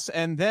ass.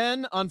 And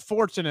then,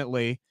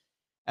 unfortunately,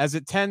 as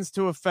it tends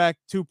to affect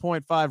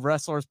 2.5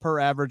 wrestlers per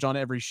average on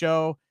every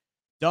show,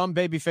 dumb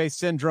babyface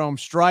syndrome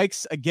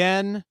strikes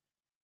again.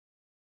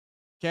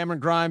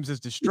 Cameron Grimes is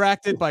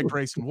distracted by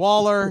Grayson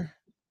Waller.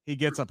 He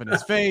gets up in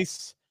his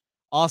face.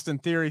 Austin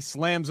Theory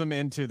slams him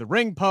into the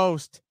ring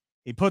post.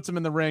 He puts him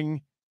in the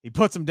ring. He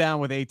puts him down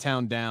with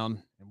A-Town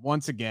down. And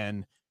once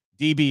again,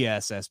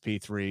 DBS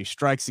SP3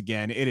 strikes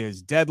again. It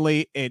is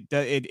deadly.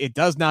 It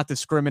does not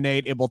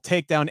discriminate. It will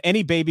take down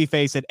any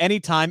babyface at any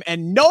time,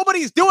 and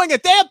nobody's doing a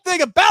damn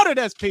thing about it,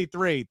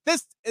 SP3.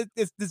 This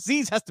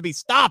disease has to be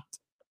stopped.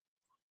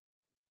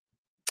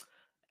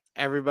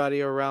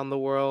 Everybody around the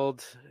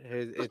world,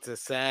 it's a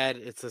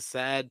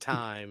sad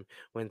time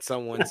when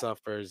someone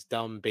suffers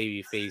dumb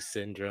babyface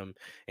syndrome,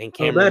 and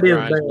Cameron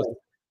Grimes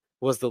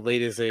was the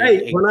latest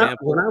example.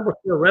 When I was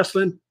still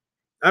wrestling,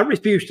 I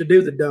refused to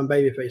do the dumb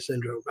babyface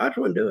syndrome. I just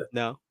wouldn't do it.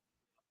 No,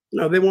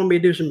 they wanted me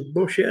to do some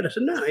bullshit. I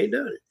said, no, I ain't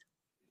doing it.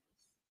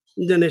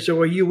 And then they said,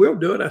 well, you will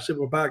do it. I said,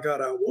 well, by God,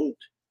 I won't.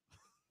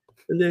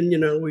 And then,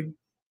 we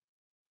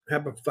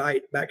have a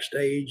fight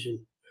backstage, and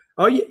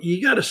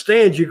you got to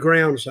stand your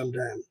ground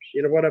sometimes.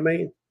 You know what I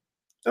mean?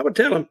 I would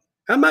tell them,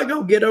 how am I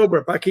going to get over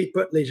if I keep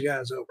putting these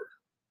guys over?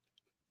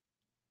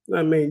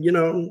 I mean,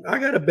 I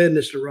got a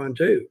business to run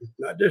too,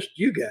 not just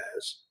you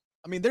guys.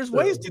 I mean, there's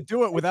ways to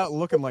do it without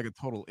looking like a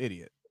total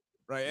idiot,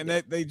 right? And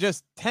they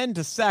just tend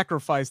to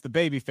sacrifice the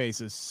baby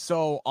faces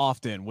so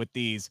often with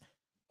these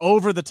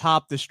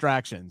over-the-top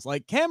distractions.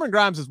 Like Cameron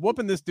Grimes is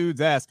whooping this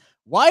dude's ass.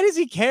 Why does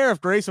he care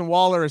if Grayson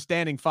Waller is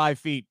standing 5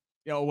 feet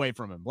away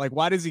from him? Like,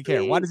 why does he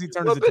care? Why does he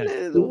turn his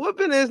attention?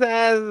 Whooping his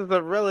ass is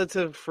a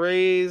relative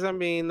phrase. I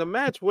mean, the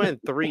match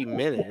went 3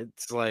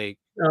 minutes. Like,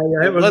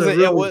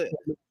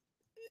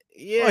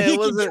 he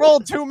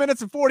controlled 2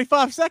 minutes and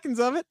 45 seconds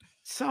of it.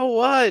 So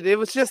what? It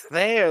was just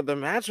there. The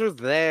match was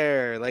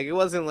there. Like, it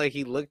wasn't like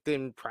he looked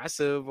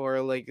impressive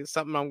or like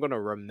something I'm going to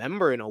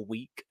remember in a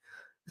week.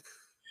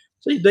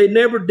 See, they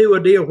never do a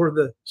deal where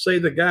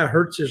the guy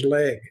hurts his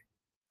leg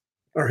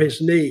or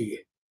his knee.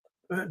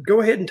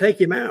 Go ahead and take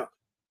him out.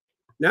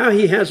 Now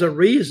he has a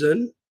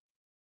reason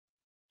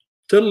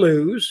to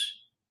lose,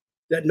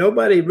 that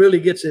nobody really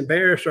gets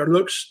embarrassed or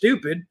looks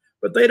stupid,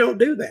 but they don't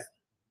do that.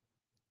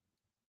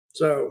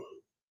 So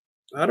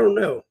I don't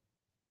know,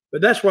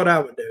 but that's what I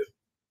would do.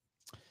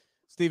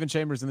 Stephen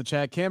Chambers in the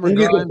chat. Cameron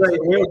Grimes. You can say,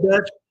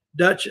 well,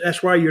 Dutch,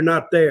 that's why you're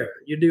not there.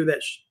 You do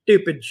that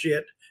stupid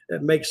shit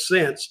that makes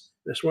sense,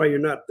 That's why you're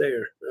not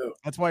there. No.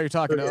 That's why you're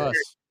talking to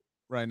us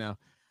right now.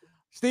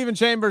 Stephen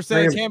Chambers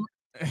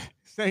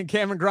saying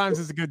Cameron Grimes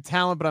is a good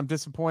talent, but I'm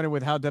disappointed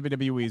with how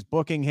WWE is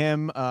booking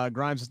him.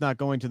 Grimes is not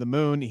going to the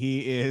moon.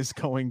 He is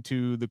going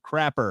to the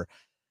crapper.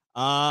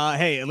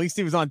 Hey, at least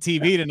he was on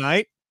TV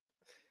tonight.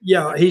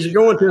 Yeah, he's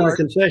going to the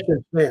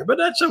concession stand, but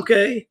that's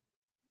okay.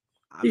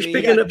 He's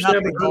picking up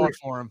nothing going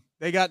for him.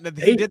 He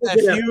did that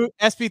feud.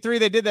 SP3,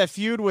 they did that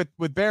feud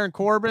with Baron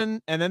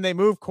Corbin, and then they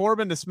moved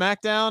Corbin to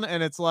SmackDown,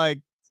 and it's like,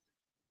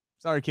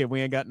 sorry, kid, we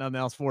ain't got nothing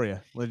else for you.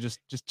 Let's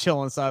just chill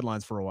on the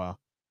sidelines for a while.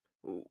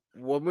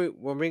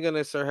 When we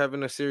gonna start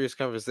having a serious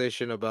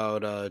conversation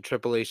about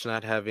Triple H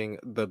not having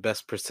the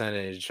best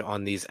percentage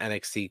on these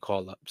NXT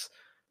call-ups?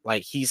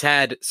 Like, he's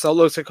had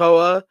Solo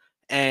Sikoa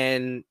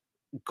and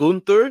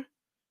Gunther,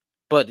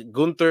 but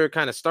Gunther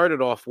kind of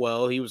started off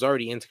well. He was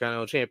already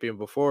Intercontinental Champion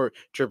before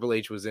Triple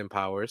H was in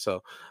power,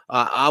 so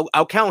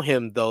I'll count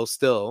him though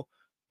still.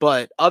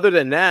 But other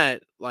than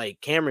that,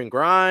 like Cameron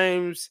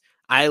Grimes,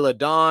 Isla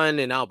Dawn,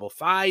 and Alba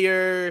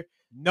Fire.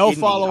 No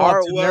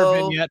follow-up to their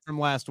vignette from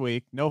last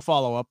week. No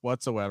follow-up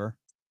whatsoever.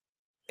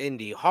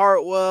 Indy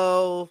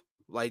Hartwell,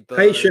 like the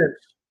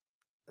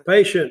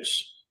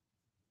patience.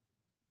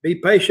 Be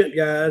patient,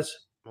 guys.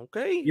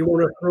 Okay. You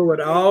want to throw it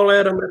all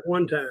at them at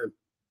one time.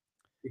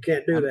 You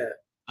can't do that.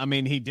 I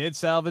mean, he did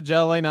salvage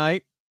LA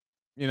Knight.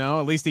 You know,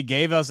 at least he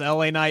gave us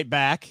LA Knight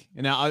back.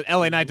 And now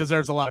LA Knight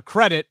deserves a lot of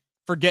credit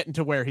for getting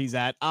to where he's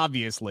at,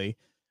 obviously.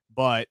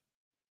 But,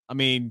 I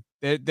mean,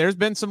 there's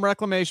been some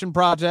reclamation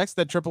projects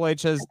that Triple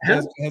H has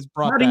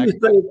brought back.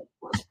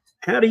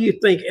 How do you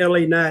think LA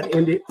Knight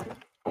ended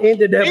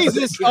up?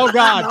 Jesus! Oh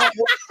God!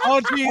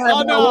 Oh gee!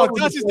 Oh no!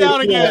 Touch is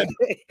down again.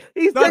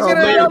 He's taking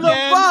another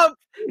bump.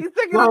 He's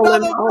taking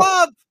another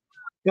bump.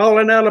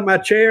 Falling out of my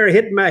chair,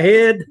 hitting my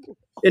head.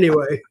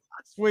 Anyway,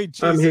 sweet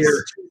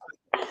Jesus.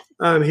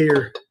 I'm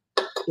here.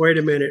 Wait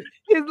a minute.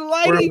 His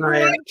lighting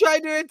man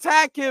tried to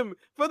attack him.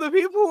 For the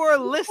people who are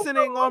listening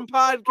on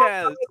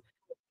podcast.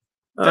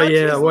 Oh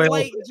yeah,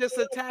 well, just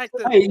attacked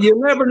him. Hey, you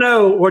never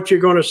know what you're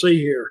going to see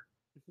here,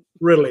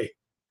 really.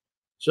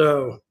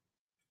 So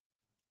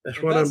that's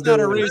what I'm doing. That's not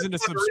a reason to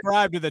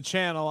subscribe to the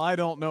channel. I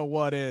don't know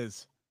what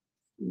is.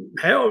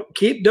 Hell,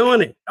 keep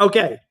doing it.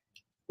 Okay,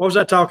 what was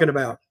I talking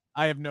about?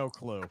 I have no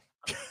clue.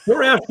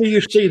 Where else do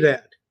you see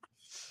that?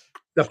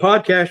 The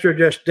podcaster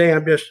just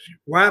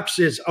wipes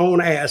his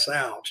own ass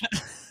out.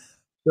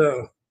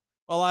 So.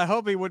 Well, I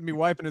hope he wouldn't be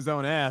wiping his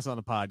own ass on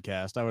a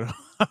podcast. I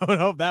would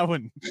hope that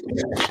wouldn't.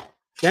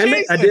 Damn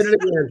it, I did it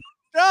again.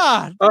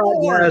 God.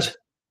 Oh, guys.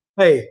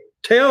 Hey,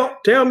 tell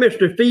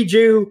Mr.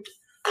 Fiju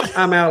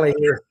I'm out of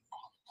here.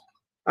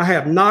 I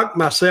have knocked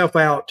myself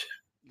out.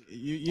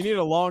 You need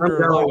a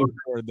longer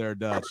word there,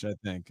 Dutch, I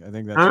think. I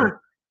think that's right.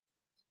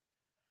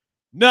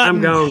 Nothing.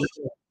 I'm gone.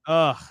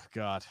 Oh,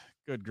 God.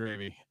 Good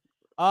gravy.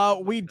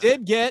 We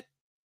did get,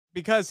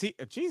 because he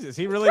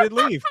really did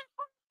leave.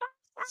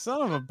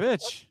 Son of a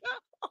bitch.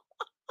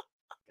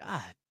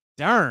 God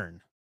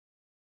darn.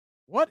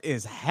 What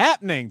is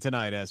happening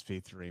tonight,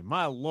 SP3?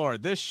 My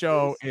Lord, this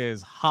show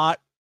is hot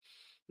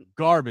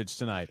garbage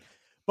tonight.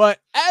 But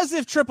as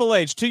if Triple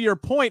H, to your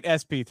point,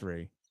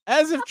 SP3,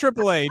 as if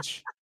Triple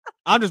H,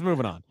 I'm just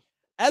moving on.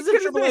 As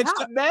if Triple H,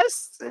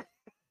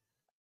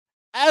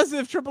 as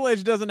if Triple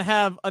H doesn't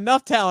have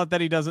enough talent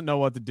that he doesn't know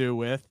what to do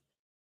with,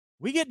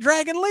 we get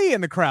Dragon Lee in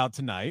the crowd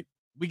tonight.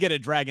 We get a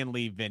Dragon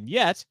Lee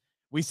vignette.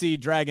 We see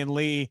Dragon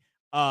Lee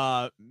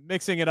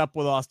mixing it up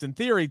with Austin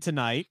Theory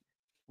tonight.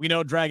 We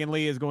know Dragon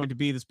Lee is going to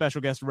be the special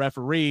guest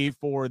referee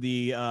for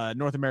the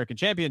North American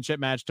Championship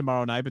match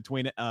tomorrow night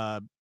between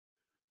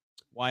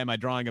why am I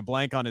drawing a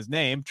blank on his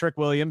name? Trick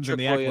Williams and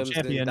the actual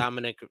champion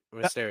Dominic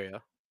Mysterio.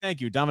 Thank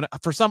you, Dominic.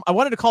 I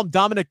wanted to call him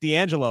Dominic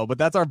D'Angelo, but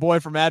that's our boy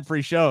from Ad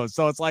Free Shows.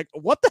 So it's like,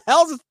 what the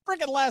hell's his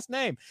freaking last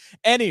name?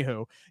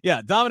 Anywho,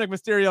 yeah, Dominic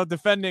Mysterio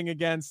defending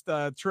against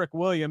Trick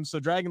Williams.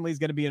 So Dragon Lee's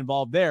going to be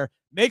involved there.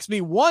 Makes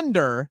me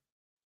wonder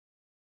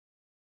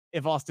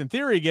if Austin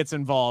Theory gets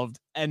involved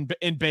and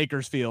in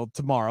Bakersfield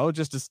tomorrow,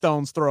 just a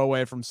stone's throw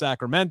away from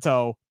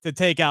Sacramento to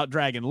take out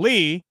Dragon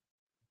Lee,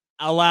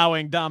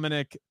 allowing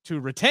Dominic to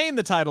retain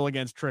the title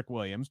against Trick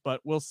Williams.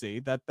 But we'll see.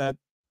 That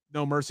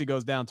No Mercy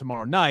goes down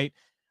tomorrow night.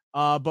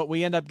 But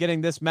we end up getting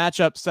this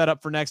matchup set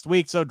up for next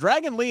week. So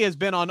Dragon Lee has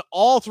been on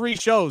all three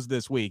shows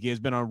this week. He has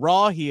been on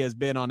Raw. He has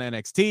been on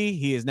NXT.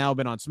 He has now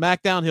been on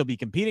SmackDown. He'll be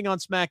competing on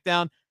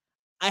SmackDown.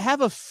 I have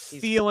a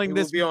feeling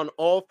this will be on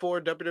all 4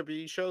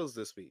 WWE shows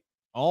this week.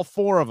 All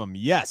 4 of them.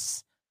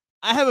 Yes.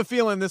 I have a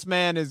feeling this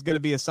man is going to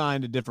be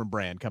assigned a different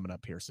brand coming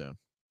up here soon.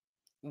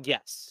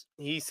 Yes,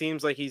 he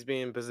seems like he's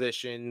being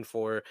positioned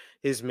for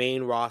his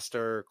main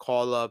roster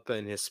call up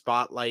and his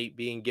spotlight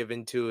being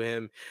given to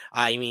him.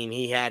 I mean,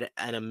 he had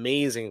an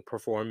amazing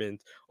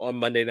performance on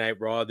Monday Night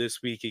Raw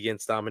this week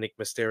against Dominic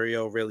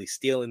Mysterio, really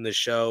stealing the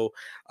show.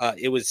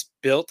 It was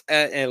built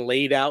and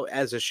laid out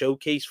as a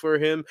showcase for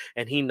him,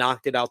 and he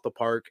knocked it out the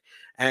park.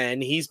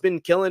 And he's been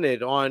killing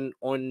it on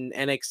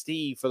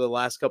NXT for the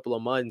last couple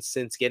of months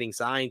since getting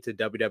signed to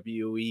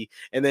WWE,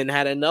 and then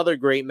had another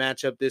great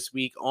matchup this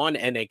week on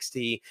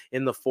NXT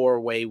in the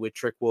 4-way with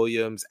Trick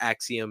Williams,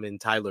 Axiom,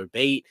 and Tyler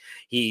Bate.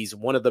 He's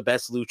one of the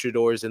best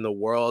luchadors in the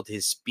world.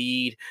 His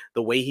speed,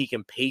 the way he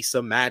can pace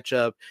a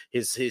matchup,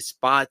 his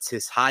spots,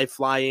 his high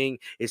flying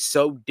is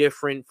so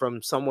different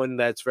from someone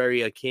that's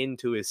very akin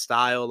to his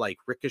style, like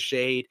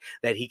Ricochet,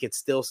 that he can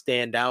still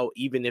stand out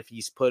even if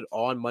he's put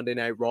on Monday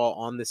Night Raw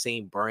on the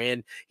same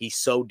brand. He's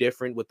so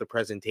different with the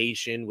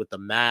presentation, with the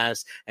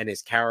mask and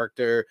his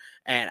character,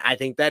 and I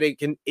think that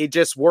it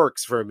just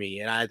works for me.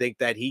 And I think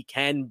that he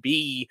can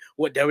be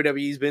what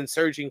WWE's been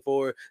searching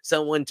for,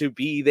 someone to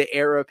be the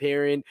heir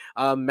apparent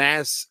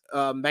mass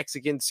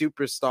Mexican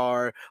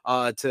superstar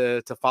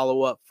to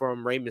follow up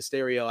from Rey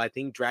Mysterio. I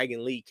think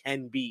Dragon Lee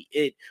can be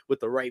it with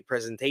the right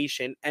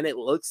presentation, and it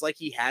looks like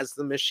he has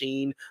the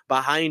machine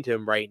behind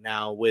him right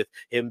now, with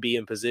him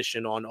being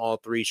positioned on all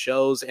 3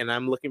 shows. And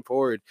I'm looking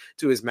forward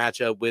to his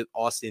matchup with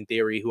Austin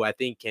Theory, who I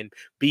think can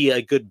be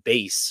a good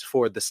base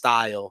for the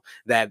style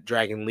that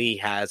Dragon Lee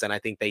has. And I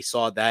think they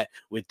saw that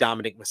with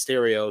Dominic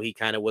Mysterio. He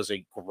kind of was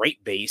a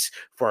great base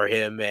for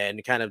him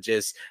and kind of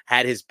just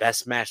had his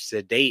best match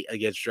to date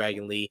against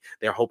Dragon Lee.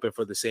 They're hoping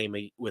for the same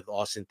with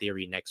Austin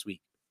Theory next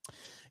week.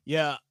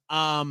 Yeah.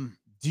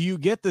 Do you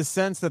get the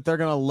sense that they're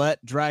going to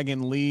let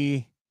Dragon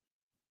Lee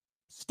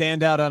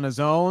stand out on his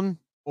own,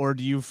 or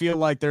do you feel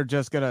like they're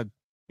just going to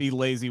be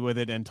lazy with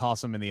it and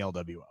toss him in the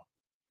LWO?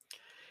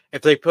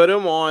 If they put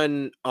him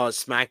on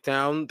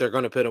Smackdown, they're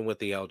going to put him with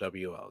the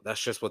LWO.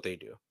 That's just what they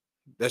do.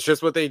 That's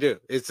just what they do.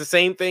 It's the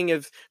same thing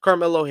if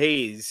Carmelo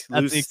Hayes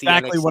loses. That's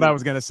exactly what I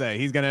was going to say.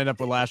 He's going to end up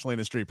with Lashley and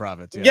the Street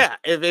Profits. Yeah.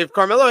 If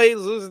Carmelo Hayes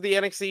loses the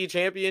NXT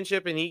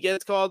championship and he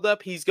gets called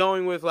up, he's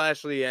going with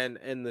Lashley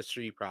and the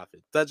Street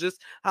Profits. That's just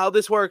how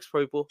this works,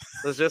 people.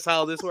 That's just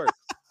how this works.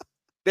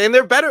 And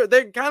they're better.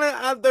 They're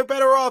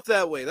better off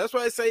that way. That's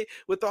why I say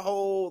with the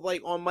whole,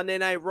 like on Monday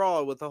Night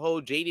Raw, with the whole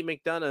JD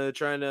McDonough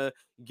trying to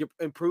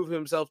improve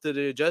himself to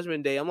the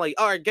Judgment Day. I'm like,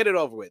 all right, get it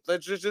over with.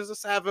 Let's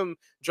just have him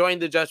join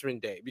the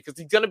Judgment Day, because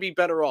he's gonna be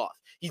better off.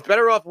 He's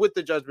better off with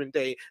the Judgment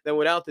Day than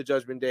without the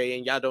Judgment Day,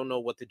 and y'all don't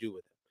know what to do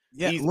with him.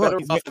 Yeah, he's better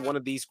off in one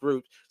of these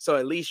groups, so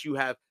at least you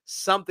have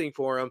something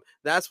for him.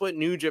 That's what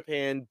New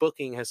Japan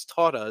booking has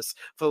taught us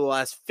for the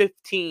last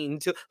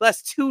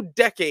 2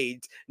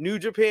 decades. New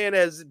Japan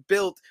has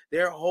built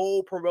their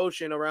whole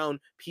promotion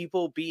around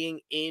people being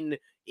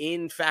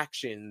in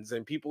factions,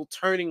 and people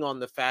turning on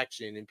the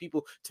faction, and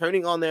people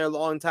turning on their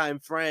longtime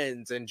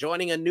friends and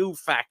joining a new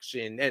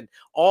faction, and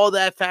all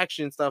that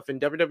faction stuff.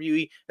 And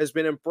WWE has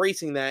been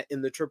embracing that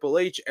in the Triple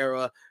H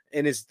era,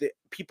 and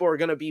people are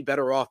going to be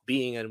better off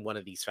being in one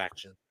of these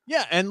factions.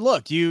 Yeah, and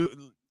look, you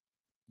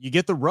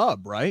get the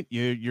rub, right?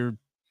 You're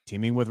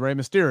teaming with Rey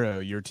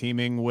Mysterio, you're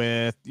teaming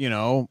with,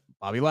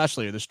 Bobby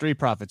Lashley or the Street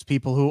Profits,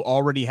 people who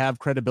already have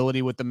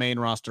credibility with the main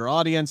roster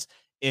audience.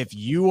 If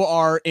you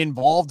are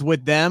involved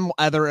with them,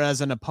 either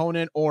as an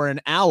opponent or an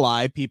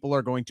ally, people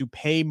are going to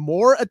pay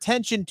more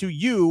attention to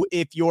you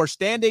if you're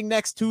standing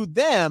next to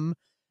them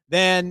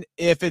than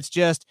if it's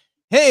just,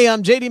 hey,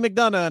 I'm JD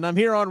McDonough and I'm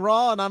here on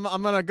Raw and I'm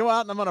going to go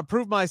out and I'm going to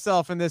prove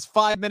myself in this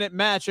 5-minute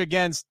match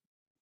against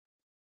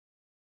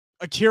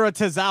Akira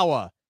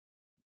Tozawa.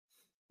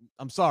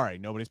 I'm sorry,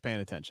 nobody's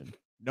paying attention.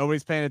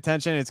 Nobody's paying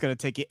attention. It's going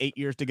to take you 8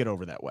 years to get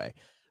over that way.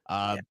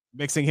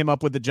 Mixing him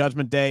up with the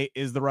Judgment Day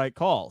is the right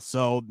call.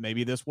 So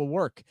maybe this will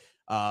work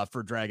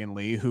for Dragon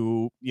Lee,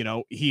 who,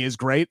 he is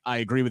great. I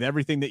agree with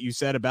everything that you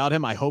said about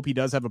him. I hope he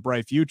does have a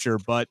bright future,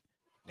 but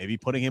maybe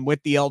putting him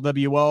with the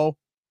LWO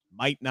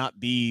might not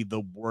be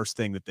the worst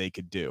thing that they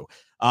could do.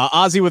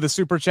 Ozzy with a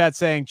super chat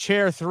saying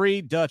chair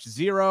 3, Dutch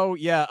 0.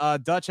 Yeah,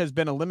 Dutch has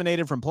been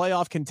eliminated from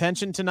playoff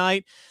contention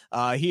tonight.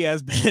 He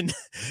has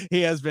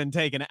been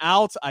taken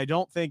out. I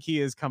don't think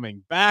he is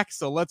coming back.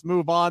 So let's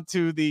move on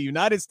to the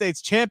United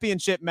States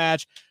Championship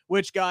match,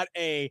 which got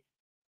a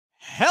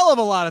hell of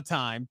a lot of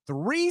time.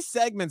 3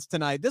 segments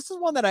tonight. This is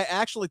one that I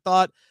actually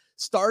thought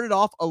started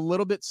off a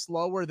little bit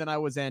slower than I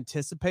was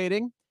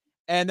anticipating.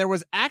 And there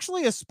was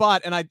actually a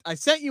spot, and I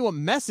sent you a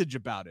message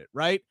about it,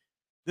 right?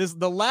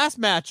 The last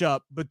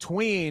matchup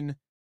between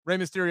Rey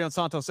Mysterio and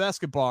Santos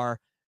Escobar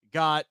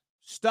got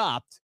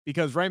stopped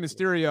because Rey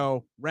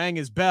Mysterio rang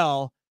his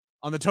bell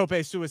on the tope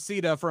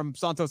suicida from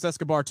Santos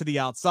Escobar to the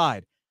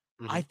outside.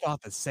 Mm-hmm. I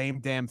thought the same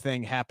damn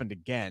thing happened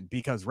again,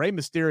 because Rey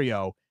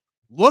Mysterio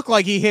looked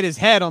like he hit his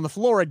head on the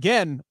floor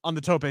again on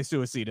the tope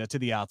suicida to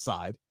the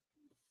outside.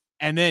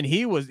 And then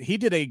he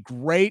did a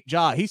great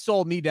job. He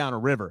sold me down a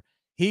river.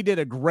 He did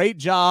a great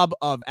job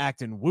of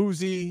acting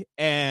woozy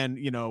and,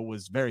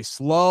 was very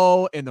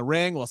slow in the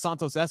ring while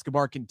Santos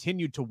Escobar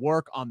continued to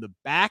work on the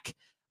back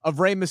of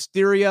Rey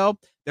Mysterio.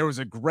 There was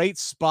a great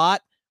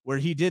spot where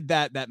he did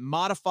that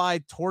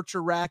modified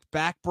torture rack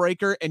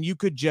backbreaker, and you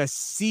could just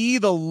see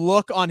the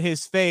look on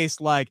his face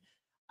like,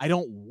 I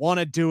don't want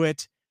to do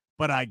it,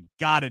 but I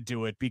got to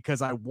do it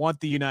because I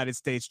want the United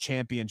States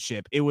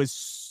Championship. It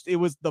was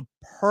the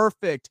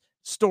perfect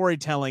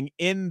storytelling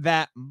in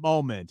that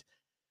moment.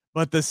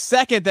 But the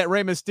second that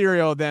Rey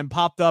Mysterio then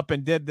popped up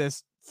and did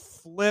this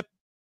flip,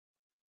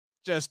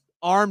 just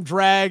arm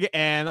drag,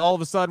 and all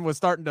of a sudden was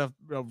starting to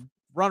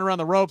run around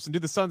the ropes and do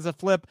the sunset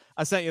flip,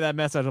 I sent you that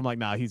message. I'm like,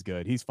 nah, he's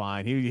good. He's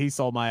fine. He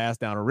sold my ass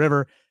down a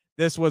river.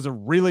 This was a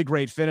really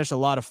great finish, a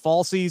lot of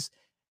falsies.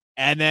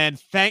 And then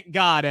thank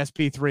God,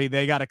 SP3,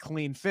 they got a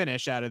clean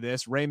finish out of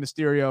this. Rey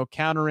Mysterio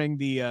countering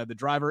the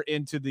driver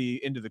into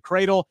the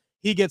cradle.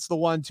 He gets the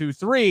 1, 2,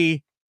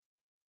 3.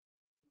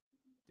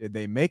 Did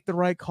they make the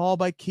right call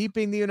by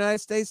keeping the United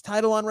States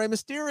title on Rey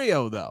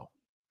Mysterio, though?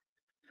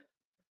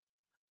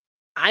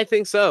 I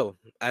think so.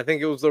 I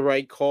think it was the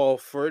right call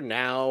for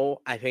now.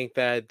 I think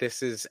that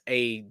this is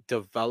a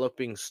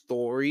developing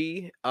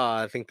story.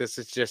 I think this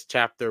is just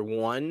chapter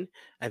 1.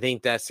 I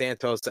think that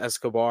Santos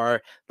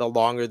Escobar, the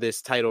longer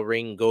this title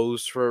reign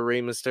goes for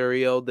Rey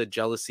Mysterio, the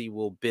jealousy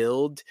will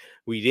build.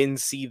 We didn't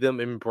see them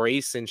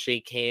embrace and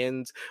shake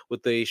hands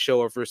with a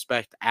show of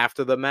respect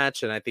after the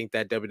match, and I think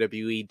that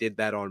WWE did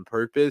that on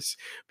purpose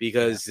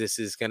because this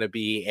is going to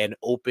be an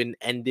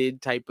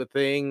open-ended type of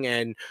thing,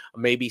 and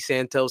maybe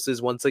Santos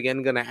is once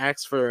again going to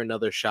ask for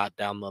another shot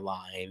down the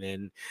line,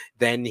 and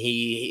then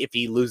if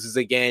he loses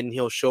again,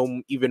 he'll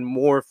show even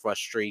more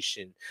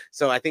frustration.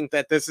 So I think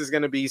that this is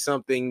going to be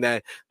something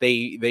that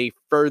they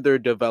further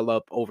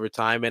develop over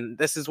time, and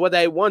this is what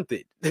I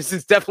wanted. This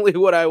is definitely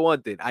what I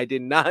wanted. I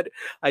did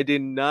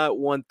not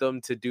want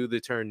them to do the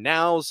turn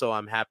now, so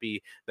I'm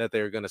happy that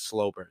they're going to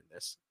slow burn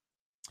this.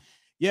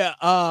 Yeah,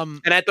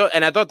 and I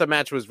thought the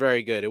match was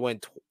very good. It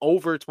went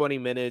over 20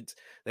 minutes.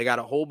 They got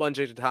a whole bunch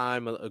of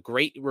time, a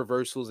great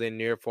reversals and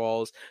near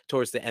falls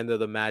towards the end of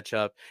the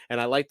matchup. And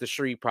I like the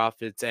Street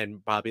Profits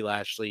and Bobby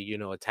Lashley,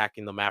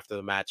 attacking them after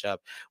the matchup,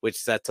 which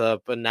sets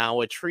up now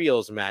a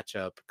trios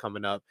matchup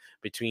coming up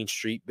between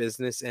Street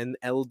Business and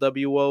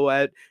LWO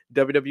at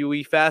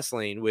WWE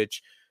Fastlane,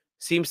 which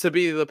seems to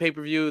be the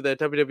pay-per-view that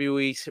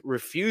WWE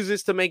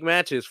refuses to make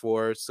matches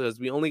for, so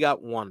we only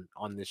got one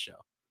on this show.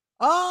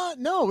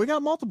 No, we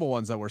got multiple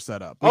ones that were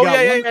set up.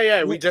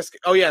 Yeah.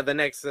 The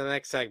next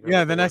segment.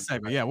 Yeah, the next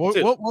segment. Yeah, we'll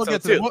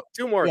get to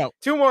two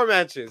more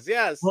matches.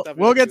 Yes,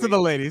 we'll get to the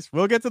ladies.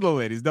 We'll get to the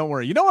ladies. Don't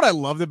worry. You know what I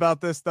loved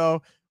about this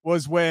though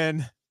was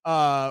when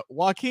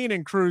Joaquin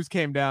and Cruz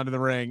came down to the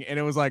ring, and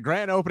it was like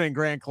grand opening,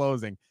 grand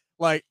closing.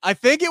 Like I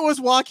think it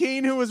was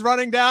Joaquin who was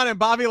running down, and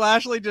Bobby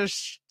Lashley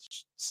just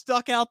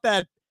stuck out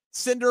that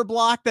cinder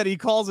block that he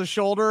calls a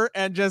shoulder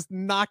and just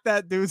knocked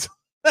that dude's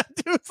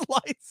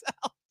lights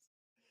out.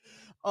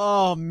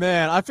 Oh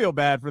man, I feel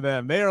bad for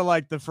them. They are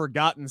like the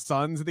forgotten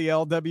sons of the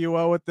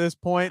LWO at this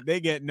point. They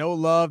get no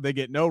love, they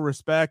get no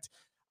respect.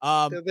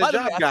 They're the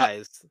job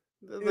guys.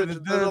 They're the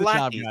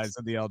job guys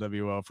of the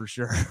LWO for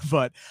sure.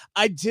 But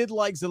I did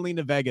like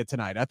Zelina Vega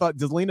tonight. I thought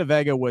Zelina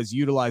Vega was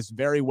utilized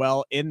very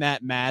well in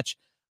that match,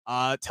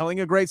 telling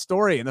a great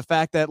story. And the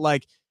fact that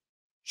like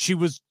she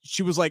was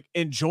like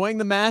enjoying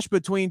the match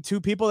between two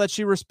people that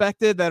she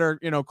respected that are,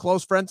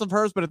 close friends of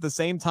hers, but at the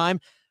same time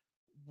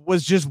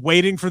was just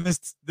waiting for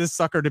this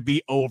sucker to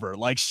be over.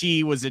 Like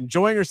she was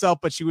enjoying herself,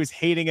 but she was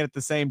hating it at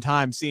the same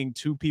time, seeing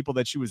two people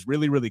that she was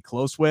really, really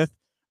close with,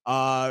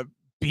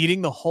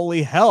 beating the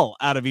holy hell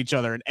out of each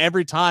other. And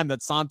every time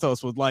that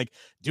Santos would like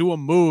do a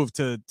move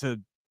to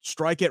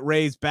strike at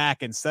Ray's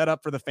back and set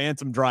up for the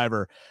Phantom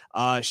Driver,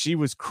 she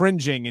was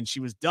cringing and she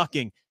was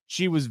ducking.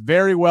 She was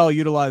very well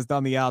utilized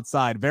on the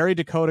outside, very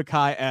Dakota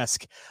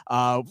Kai-esque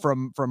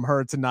from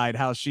her tonight,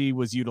 how she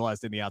was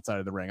utilized in the outside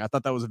of the ring. I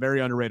thought that was a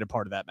very underrated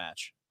part of that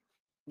match.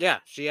 Yeah,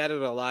 she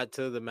added a lot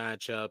to the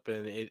matchup,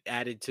 and it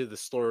added to the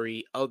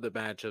story of the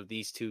match of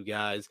these two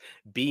guys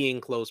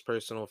being close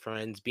personal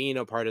friends, being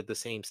a part of the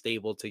same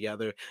stable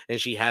together. And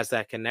she has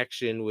that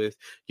connection with,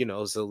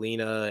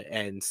 Zelina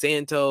and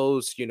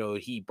Santos.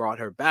 He brought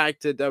her back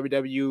to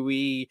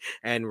WWE,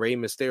 and Rey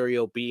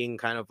Mysterio being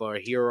kind of a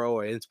hero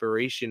or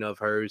inspiration of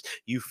hers.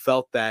 You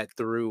felt that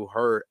through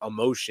her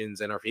emotions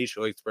and her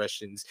facial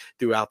expressions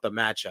throughout the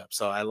matchup.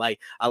 So I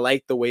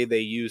like the way they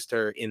used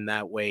her in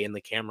that way, and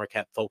the camera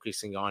kept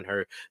focusing on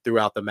her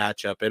throughout the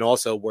matchup. And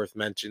also worth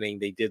mentioning,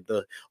 they did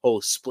the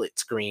whole split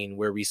screen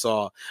where we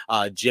saw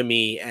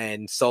Jimmy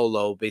and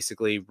Solo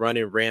basically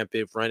running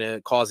rampant,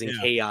 causing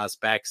chaos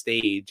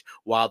backstage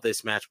while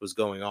this match was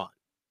going on.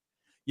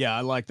 Yeah,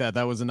 I like that.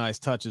 That was a nice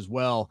touch as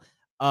well.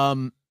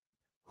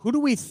 Who do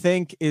we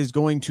think is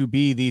going to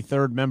be the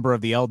third member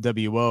of the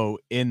LWO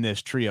in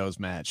this trios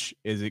match?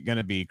 Is it going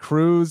to be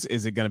Cruz?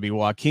 Is it going to be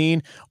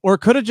Joaquin? Or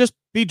could it just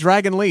be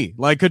Dragon Lee?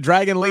 Like, could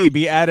Dragon Lee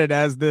be added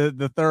as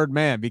the third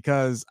man?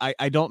 Because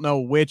I don't know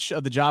which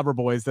of the jobber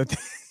boys that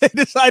they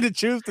decide to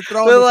choose to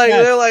throw.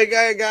 They're like,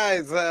 hey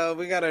guys,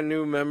 we got a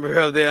new member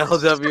of the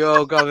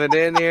LWO coming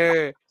in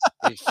here.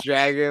 It's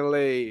Dragon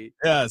Lee.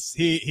 Yes,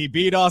 he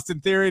beat Austin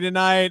Theory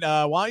tonight.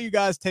 Why don't you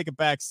guys take a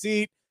back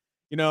seat?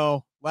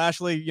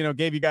 Lashley,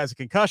 gave you guys a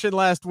concussion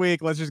last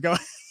week. Let's just go.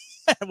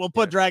 We'll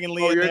put Dragon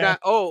Lee in there.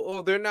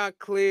 They're not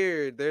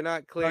cleared. They're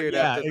not cleared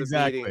after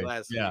the meeting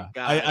last week.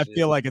 I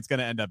feel like it's going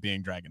to end up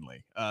being Dragon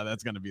Lee.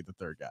 That's going to be the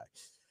third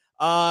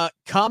guy.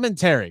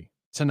 Commentary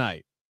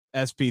tonight,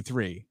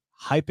 SP3.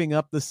 hyping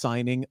up the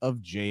signing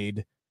of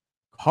Jade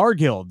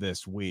Cargill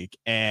this week.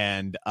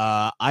 And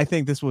I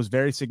think this was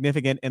very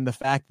significant in the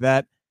fact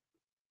that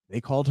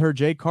they called her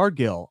Jade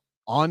Cargill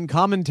on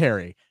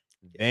commentary.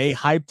 They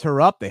hyped her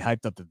up. They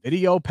hyped up the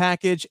video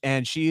package,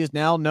 and she is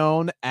now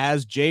known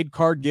as Jade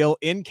Cargill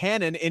in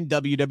canon in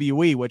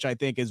WWE, which I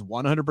think is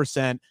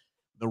 100%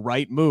 the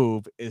right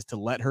move, is to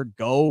let her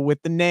go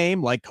with the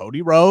name like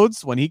Cody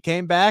Rhodes when he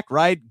came back,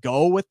 right?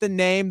 Go with the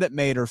name that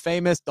made her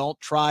famous. Don't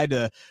try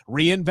to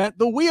reinvent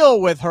the wheel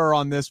with her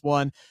on this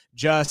one.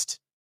 Just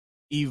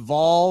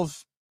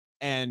evolve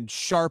and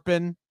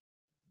sharpen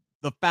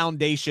the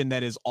foundation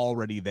that is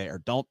already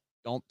there. Don't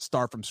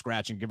start from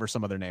scratch and give her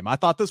some other name. I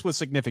thought this was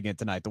significant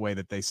tonight, the way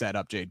that they set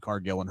up Jade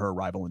Cargill and her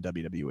arrival in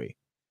WWE.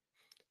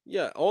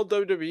 Yeah, all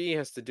WWE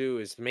has to do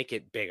is make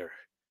it bigger.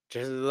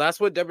 That's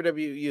what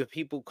WWE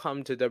people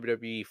come to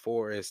WWE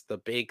for, is the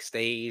big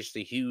stage,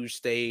 the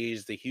huge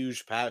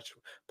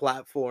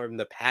platform,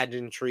 the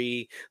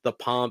pageantry, the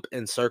pomp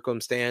and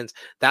circumstance.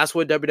 That's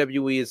what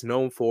WWE is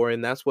known for,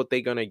 and that's what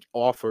they're gonna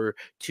offer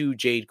to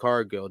Jade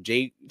Cargill.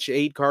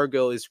 Jade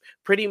Cargill is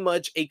pretty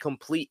much a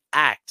complete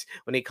act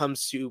when it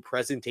comes to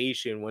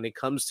presentation, when it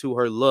comes to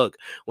her look,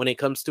 when it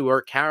comes to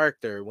her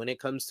character, when it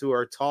comes to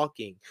her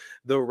talking.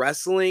 The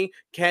wrestling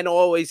can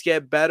always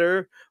get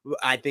better.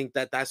 I think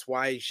that's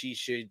why she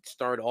should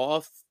start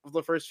off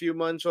the first few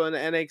months on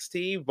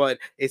NXT, but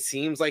it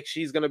seems like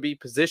she's going to be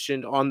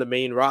positioned on the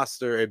main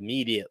roster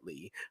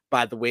immediately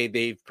by the way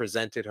they've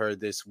presented her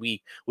this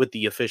week with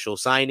the official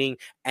signing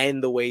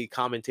and the way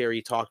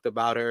commentary talked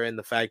about her, and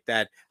the fact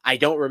that I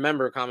don't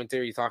remember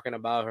commentary talking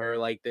about her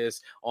like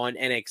this on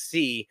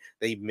NXT.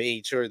 They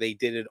made sure they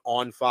did it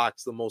on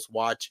Fox, the most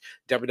watched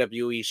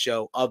WWE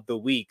show of the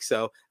week.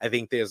 So I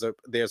think there's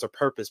a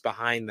purpose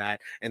behind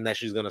that, and that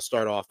she's going to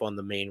start off on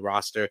the main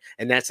roster,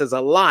 and that says a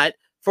lot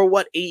for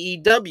what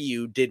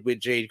AEW did with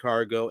Jade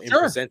Cargill in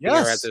presenting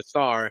her as a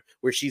star,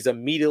 where she's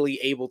immediately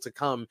able to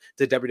come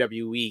to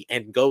WWE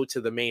and go to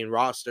the main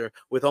roster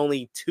with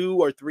only 2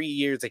 or 3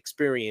 years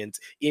experience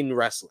in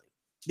wrestling.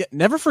 Yeah,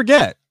 never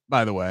forget,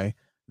 by the way,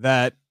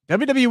 that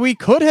WWE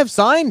could have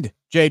signed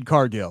Jade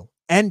Cargill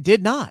and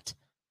did not.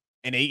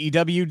 And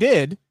AEW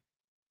did.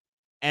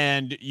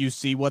 And you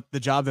see what the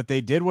job that they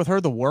did with her,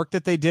 the work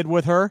that they did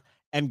with her,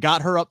 and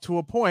got her up to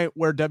a point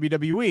where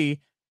WWE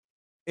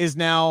is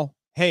now,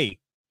 hey,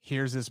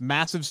 here's this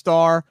massive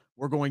star.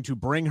 We're going to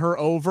bring her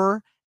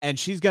over, and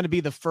she's going to be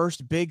the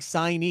first big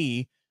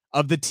signee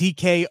of the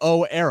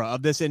TKO era,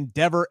 of this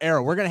Endeavor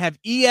era. We're going to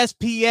have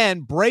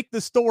ESPN break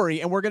the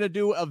story, and we're going to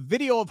do a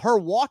video of her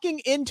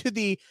walking into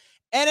the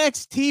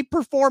NXT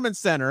Performance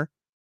Center,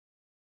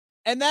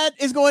 and that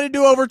is going to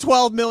do over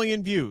 12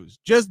 million views.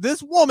 Just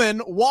this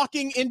woman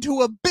walking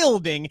into a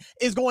building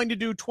is going to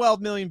do 12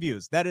 million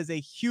views. That is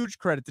a huge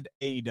credit to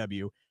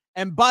AEW.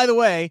 And by the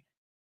way,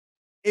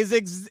 is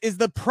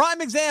the prime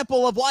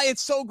example of why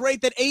it's so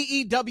great that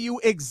AEW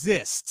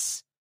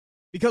exists.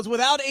 Because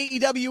without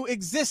AEW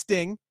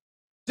existing,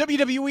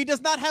 WWE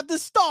does not have the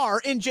star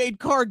in Jade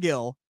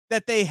Cargill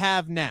that they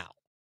have now.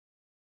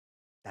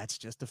 That's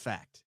just a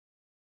fact.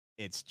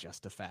 It's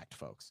just a fact,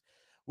 folks.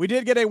 We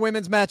did get a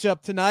women's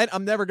matchup tonight.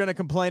 I'm never going to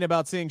complain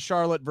about seeing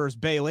Charlotte versus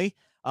Bayley.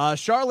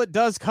 Charlotte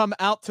does come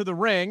out to the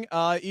ring,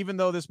 even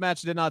though this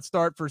match did not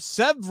start for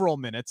several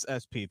minutes,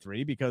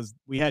 SP3, because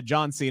we had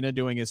John Cena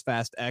doing his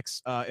Fast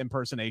X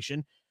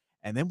impersonation.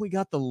 And then we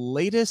got the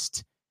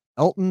latest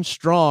Elton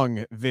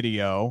Strong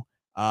video.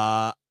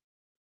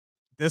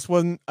 This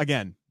one,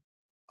 again,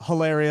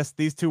 hilarious.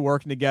 These two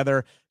working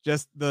together,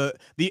 just the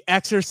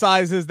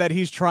exercises that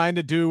he's trying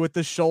to do with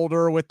the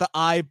shoulder, with the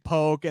eye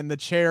poke and the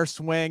chair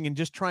swing, and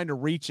just trying to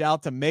reach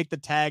out to make the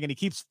tag, and he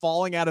keeps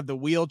falling out of the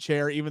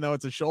wheelchair even though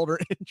it's a shoulder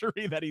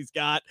injury that he's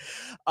got.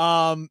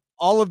 All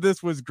of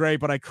this was great,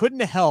 but I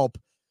couldn't help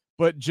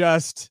but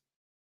just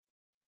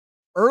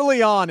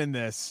early on in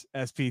this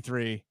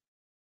SP3,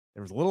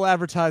 there was a little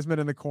advertisement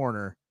in the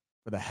corner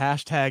for the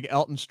hashtag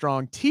Elton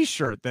Strong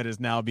t-shirt that is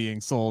now being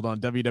sold on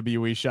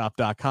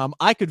WWEshop.com.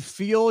 I could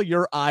feel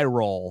your eye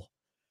roll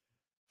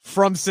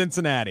from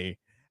Cincinnati.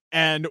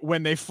 And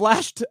when they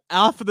flashed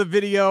off of the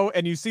video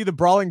and you see the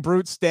Brawling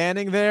Brute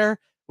standing there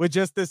with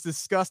just this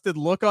disgusted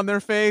look on their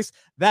face,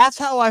 that's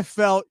how I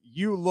felt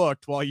you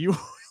looked while you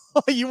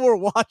were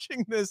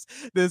watching this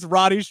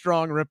Roddy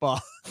Strong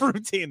ripoff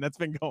routine that's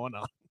been going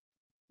on.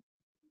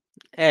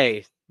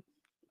 Hey,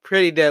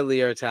 Pretty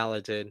Deadly are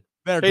talented.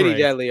 They're Pretty great.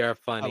 Deadly are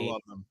funny. I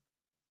love them.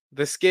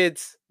 The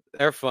skits,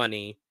 they're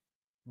funny,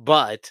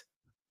 but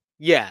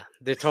yeah,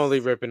 they're totally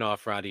ripping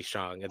off Roddy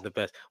Strong as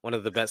one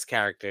of the best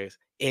characters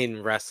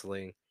in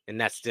wrestling,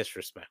 and that's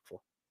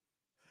disrespectful.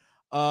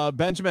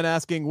 Benjamin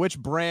asking, which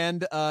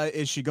brand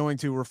is she going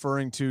to,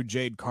 referring to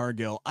Jade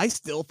Cargill? I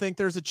still think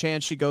there's a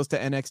chance she goes to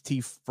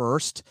NXT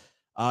first,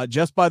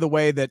 just by the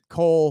way that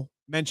Cole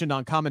mentioned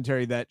on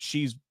commentary that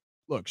she's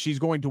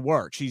going to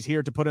work. She's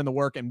here to put in the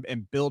work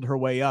and build her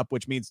way up,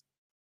 which means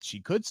she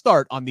could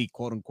start on the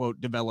quote-unquote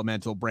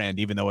developmental brand,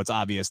 even though it's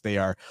obvious they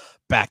are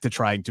back to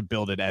trying to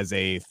build it as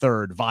a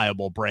third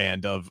viable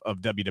brand of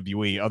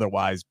WWE.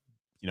 Otherwise,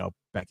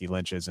 Becky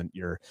Lynch isn't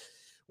your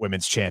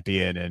women's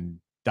champion and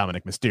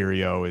Dominic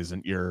Mysterio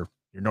isn't your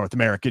North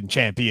American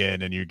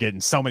champion, and you're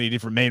getting so many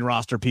different main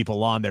roster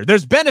people on there.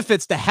 There's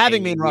benefits to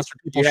having main roster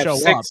people show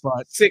up,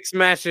 but 6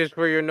 matches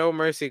for your No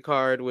Mercy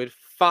card with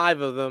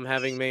 5 of them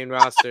having main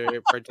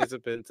roster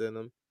participants in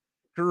them.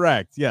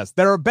 Correct. Yes,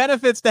 there are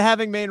benefits to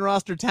having main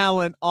roster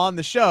talent on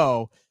the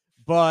show,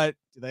 but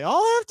do they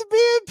all have to be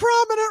in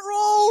prominent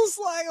roles?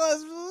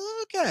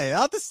 Okay,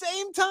 at the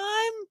same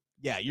time?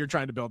 Yeah, you're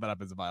trying to build that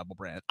up as a viable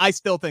brand. I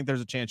still think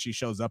there's a chance she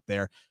shows up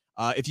there.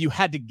 If you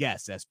had to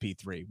guess,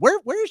 SP3,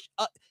 where's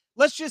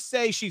let's just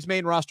say she's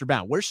main roster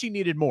bound. Where's she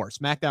needed more,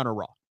 SmackDown or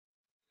Raw?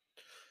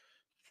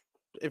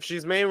 If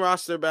she's main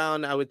roster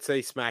bound, I would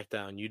say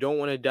SmackDown. You don't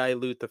want to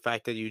dilute the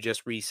fact that you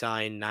just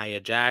re-signed Nia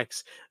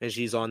Jax and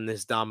she's on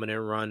this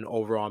dominant run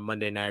over on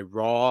Monday Night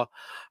Raw.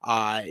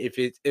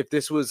 If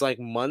this was like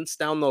months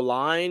down the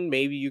line,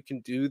 maybe you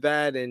can do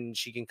that and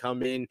she can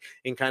come in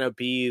and kind of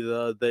be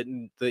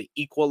the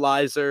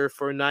equalizer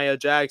for Nia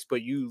Jax.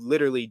 But you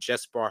literally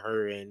just brought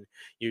her in.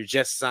 You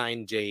just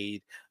signed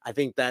Jade. I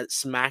think that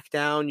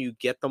SmackDown, you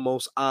get the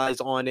most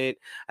eyes on it.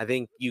 I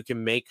think you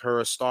can make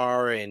her a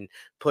star and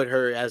put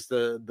her as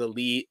the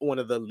lead, one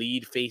of the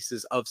lead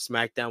faces of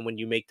SmackDown when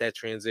you make that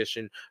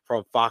transition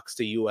from Fox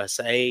to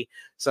USA.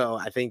 So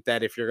I think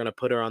that if you're going to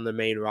put her on the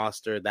main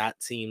roster,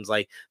 that seems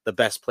like the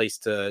best place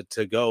to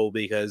go,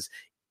 because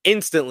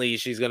instantly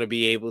she's going to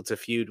be able to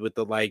feud with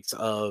the likes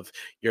of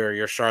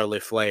your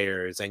Charlotte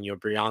Flairs and your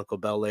Bianca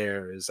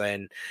Belairs,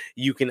 and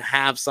you can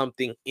have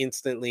something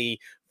instantly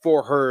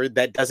for her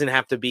that doesn't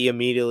have to be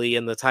immediately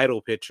in the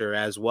title picture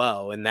as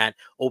well. And that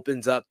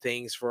opens up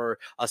things for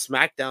a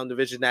SmackDown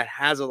division that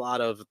has a lot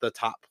of the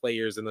top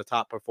players and the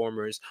top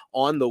performers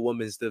on the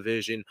women's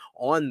division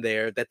on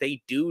there, that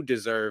they do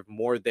deserve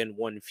more than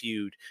one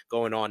feud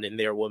going on in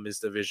their women's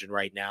division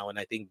right now. And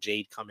I think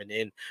Jade coming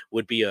in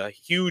would be a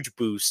huge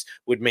boost,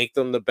 would make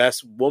them the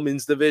best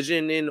women's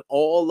division in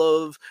all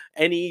of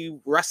any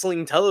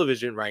wrestling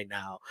television right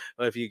now,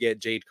 if you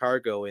get Jade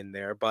Cargo in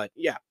there. But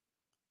yeah,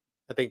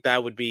 I think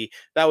that would be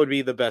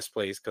the best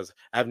place, because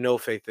I have no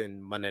faith in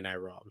Monday Night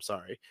Raw. I'm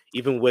sorry.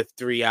 Even with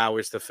 3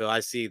 hours to fill, I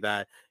see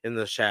that in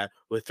the chat.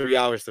 With 3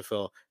 hours to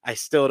fill, I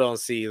still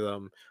don't see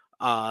them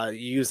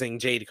using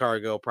Jade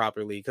Cargo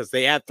properly, because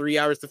they have 3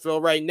 hours to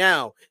fill right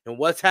now. And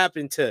what's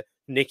happened to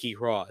Nikki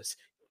Cross,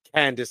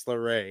 Candice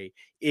LeRae,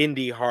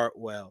 Indy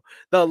Hartwell?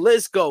 The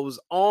list goes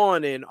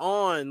on and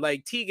on.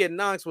 Like, Tegan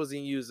Knox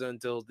wasn't used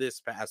until this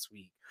past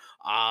week.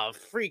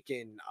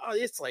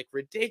 It's like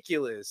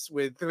ridiculous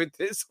with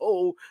this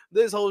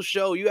whole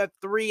show. You have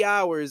 3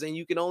 hours and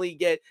you can only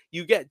get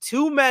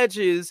 2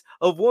 matches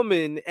of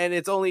women, and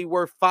it's only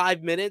worth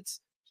 5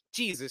 minutes.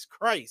 Jesus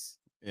Christ.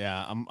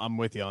 Yeah, I'm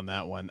with you on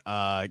that one.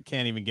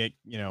 Can't even get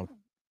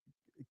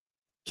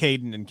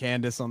Caden and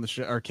Candice on the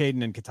show, or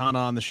Caden and Katana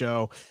on the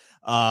show.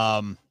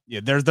 Yeah,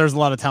 there's a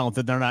lot of talent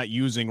that they're not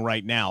using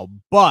right now,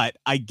 but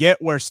I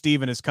get where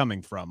Steven is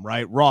coming from,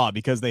 right? Raw,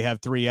 because they have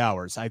 3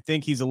 hours. I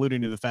think he's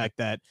alluding to the fact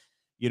that,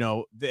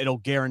 it'll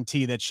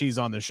guarantee that she's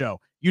on the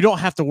show. You don't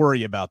have to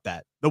worry about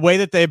that. The way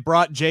that they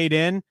brought Jade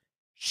in,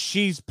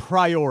 she's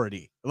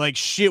priority. Like,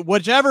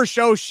 whichever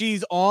show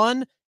she's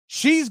on,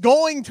 she's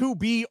going to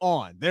be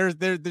on.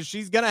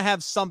 She's going to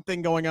have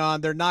something going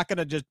on. They're not going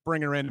to just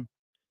bring her in and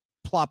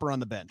plop her on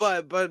the bench.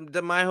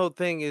 But my whole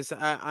thing is,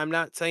 I'm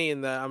not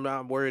saying that I'm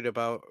not worried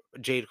about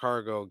Jade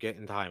Cargo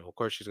getting time. Of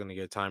course she's going to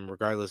get time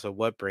regardless of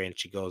what brand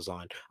she goes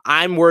on.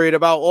 I'm worried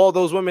about all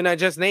those women I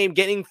just named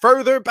getting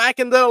further back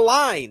into the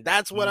line.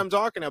 That's what I'm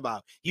talking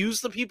about.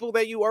 Use the people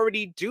that you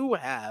already do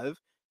have,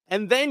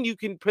 and then you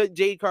can put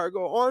Jade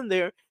Cargo on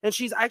there, and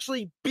she's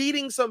actually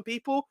beating some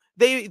people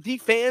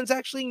the fans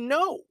actually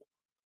know.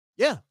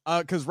 Yeah,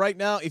 because right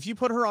now, if you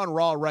put her on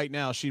Raw right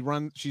now, she's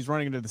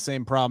running into the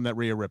same problem that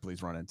Rhea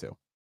Ripley's run into.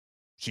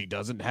 She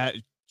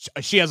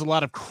has a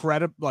lot of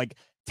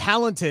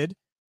talented,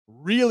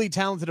 really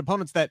talented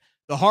opponents that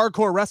the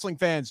hardcore wrestling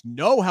fans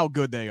know how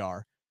good they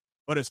are.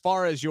 But as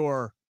far as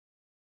your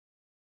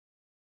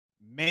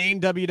main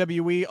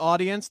WWE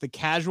audience, the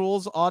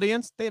casuals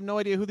audience, they have no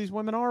idea who these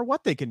women are or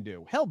what they can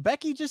do. Hell,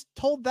 Becky just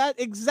told that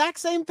exact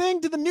same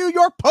thing to the New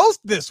York Post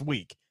this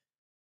week.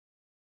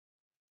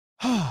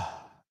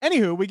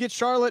 Anywho, we get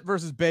Charlotte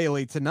versus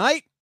Bayley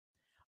tonight.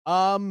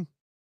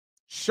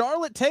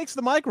 Charlotte takes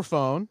the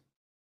microphone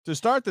to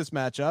start this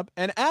matchup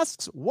and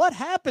asks what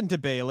happened to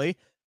Bayley,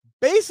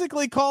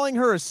 basically calling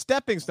her a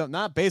stepping stone.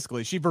 Not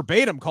basically, she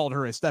verbatim called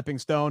her a stepping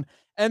stone,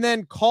 and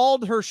then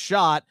called her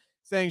shot,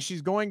 saying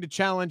she's going to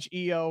challenge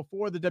Io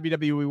for the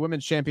WWE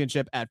Women's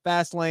Championship at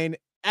Fastlane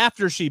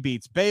after she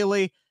beats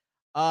Bayley.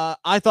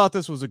 I thought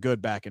this was a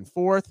good back and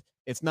forth.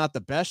 It's not the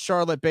best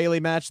Charlotte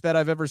Bayley match that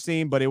I've ever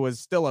seen, but it was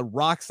still a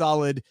rock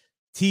solid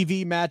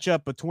TV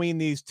matchup between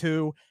these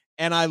two.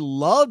 And I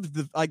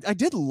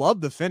did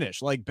love the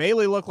finish. Like,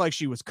 Bayley looked like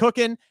she was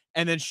cooking,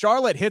 and then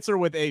Charlotte hits her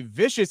with a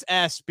vicious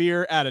ass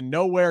spear out of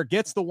nowhere,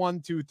 gets the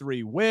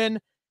 1-2-3 win.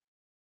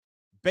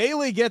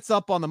 Bayley gets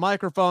up on the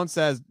microphone,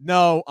 says,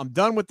 "No, I'm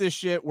done with this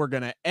shit. We're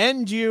going to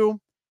end you."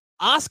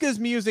 Asuka's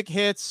music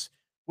hits,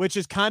 which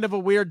is kind of a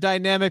weird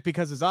dynamic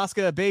because is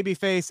Asuka a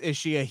babyface? Is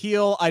she a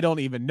heel? I don't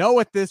even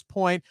know at this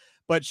point,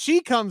 but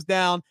she comes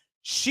down.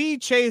 She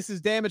chases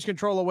Damage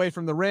Control away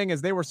from the ring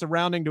as they were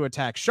surrounding to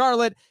attack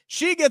Charlotte.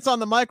 She gets on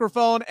the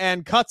microphone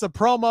and cuts a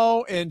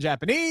promo in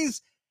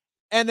Japanese.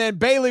 And then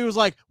Bayley was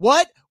like,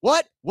 what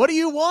do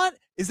you want?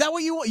 Is that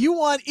what you want? You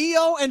want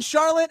Io and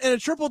Charlotte in a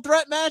triple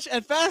threat match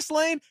at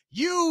Fastlane?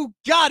 You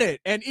got it.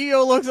 And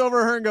Io looks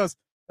over her and goes,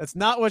 that's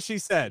not what she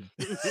said.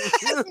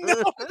 That's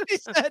not what she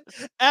said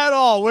at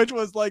all, which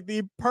was like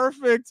the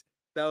perfect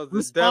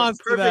response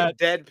to that.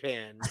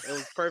 Deadpan. It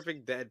was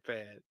perfect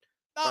deadpan.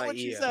 Not what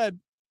she said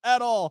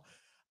at all.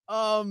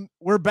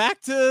 We're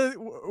back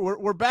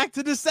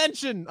to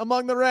dissension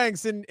among the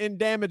ranks in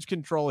Damage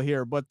Control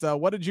here. But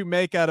what did you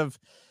make out of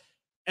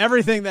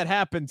everything that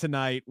happened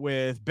tonight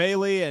with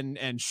Bayley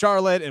and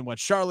Charlotte and what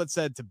Charlotte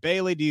said to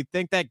Bayley? Do you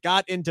think that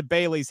got into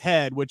Bayley's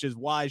head, which is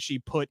why she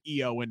put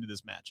Io into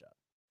this matchup?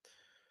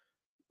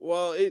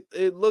 Well,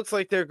 it looks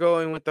like they're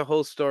going with the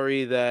whole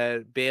story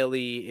that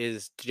Bayley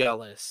is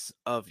jealous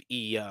of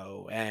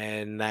Io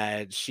and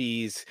that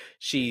she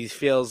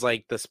feels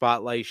like the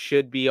spotlight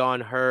should be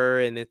on her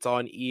and it's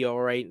on Io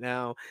right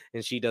now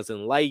and she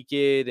doesn't like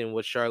it, and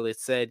what Charlotte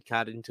said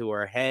got into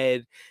her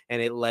head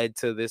and it led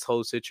to this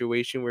whole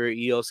situation where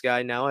Io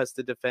Sky now has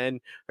to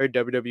defend her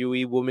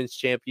WWE Women's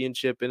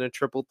Championship in a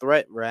triple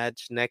threat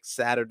match next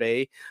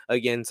Saturday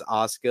against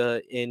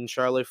Asuka and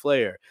Charlotte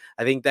Flair.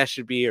 I think that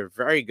should be a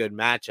very good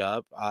matchup.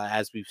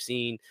 As we've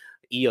seen,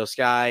 Io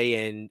Sky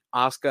and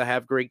Asuka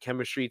have great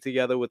chemistry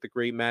together with the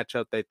great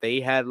matchup that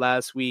they had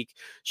last week.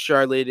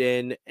 Charlotte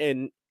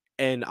and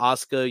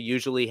Asuka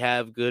usually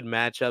have good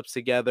matchups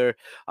together.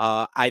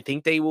 I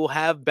think they will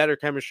have better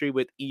chemistry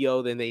with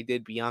Io than they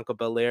did Bianca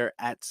Belair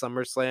at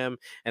SummerSlam,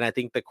 and I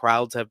think the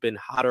crowds have been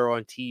hotter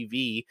on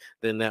TV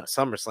than that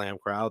SummerSlam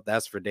crowd.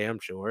 That's for damn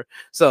sure.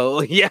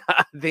 So yeah,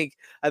 I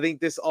think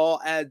this all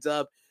adds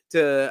up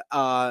to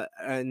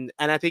and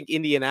I think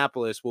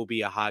Indianapolis will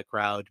be a hot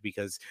crowd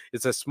because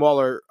it's a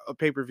smaller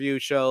pay-per-view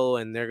show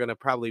and they're going to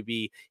probably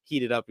be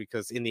heated up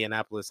because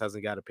Indianapolis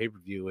hasn't got a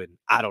pay-per-view in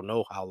I don't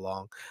know how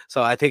long.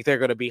 So I think they're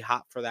going to be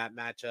hot for that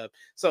matchup.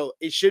 So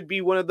it should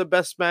be one of the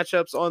best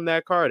matchups on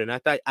that card.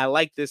 And I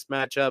like this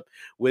matchup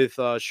with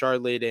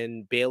Charlotte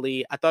and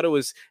Bayley. I thought it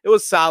was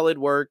solid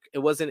work. It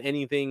wasn't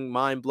anything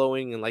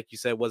mind-blowing, and like you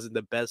said, wasn't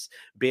the best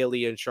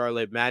Bayley and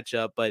Charlotte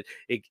matchup, but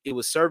it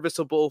was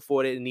serviceable for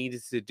what it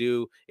needed to do.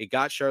 It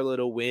got Charlotte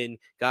a win,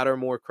 got her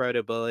more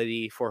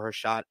credibility for her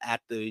shot at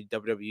the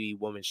WWE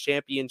Women's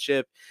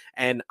Championship,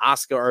 and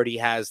Asuka already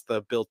has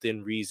the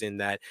built-in reason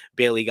that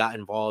Bayley got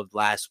involved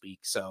last week,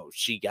 so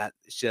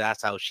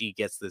that's how she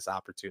gets this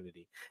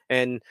opportunity.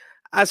 And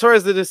as far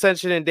as the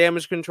dissension and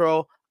Damage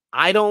Control,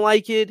 I don't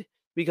like it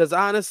because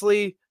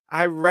honestly,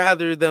 I'd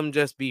rather them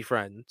just be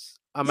friends.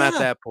 I'm at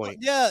that point.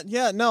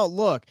 Yeah. No,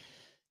 look,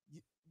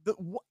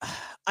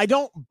 I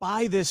don't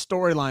buy this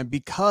storyline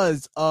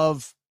because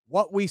of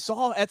what we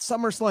saw at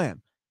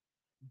SummerSlam.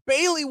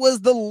 Bayley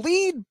was the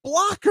lead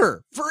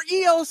blocker for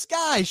Io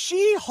Sky.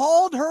 She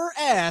hauled her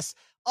ass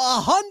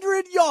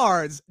 100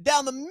 yards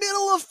down the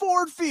middle of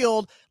Ford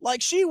Field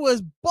like she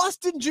was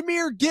busting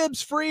Jahmyr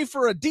Gibbs free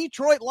for a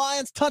Detroit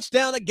Lions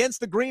touchdown against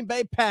the Green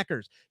Bay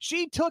Packers.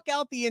 She took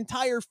out the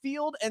entire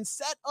field and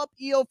set up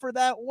Io for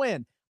that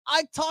win.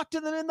 I talked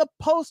to them in the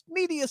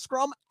post-media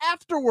scrum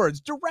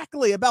afterwards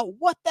directly about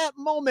what that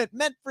moment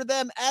meant for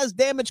them as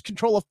Damage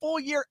Control a full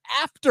year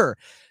after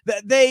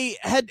that they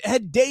had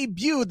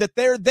debuted, that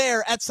they're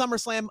there at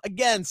SummerSlam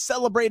again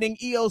celebrating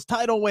Io's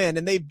title win,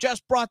 and they've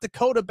just brought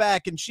Dakota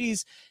back, and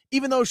she's,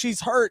 even though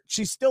she's hurt,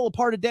 she's still a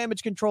part of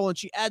Damage Control, and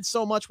she adds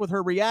so much with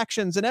her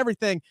reactions and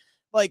everything.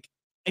 Like,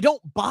 I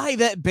don't buy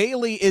that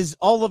Bayley is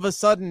all of a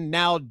sudden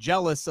now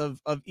jealous of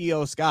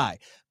Io Sky.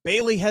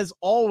 Bayley has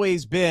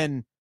always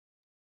been,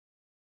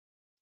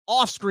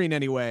 off screen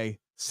anyway,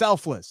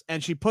 selfless,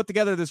 and she put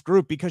together this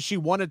group because she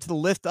wanted to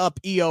lift up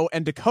Io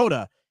and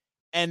Dakota,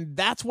 and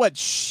that's what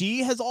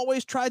she has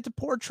always tried to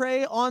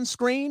portray on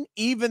screen,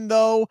 even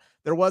though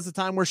there was a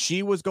time where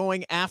she was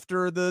going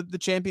after the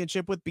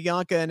championship with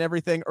Bianca and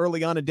everything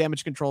early on in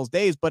Damage Control's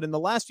days. But in the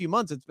last few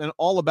months, it's been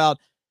all about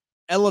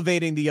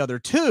elevating the other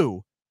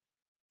two,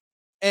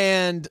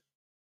 and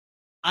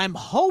I'm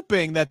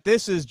hoping that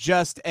this is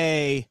just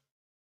a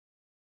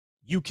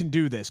you can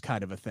do this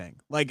kind of a thing.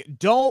 Like,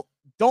 don't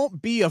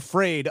be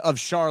afraid of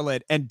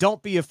Charlotte and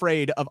don't be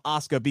afraid of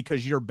Asuka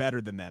because you're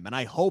better than them. And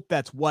I hope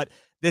that's what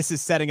this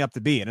is setting up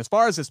to be. And as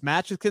far as this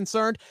match is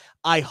concerned,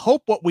 I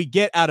hope what we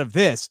get out of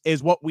this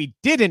is what we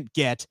didn't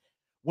get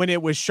when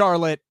it was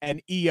Charlotte and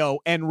Io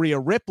and Rhea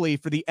Ripley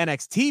for the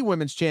NXT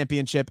Women's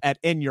Championship at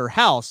In Your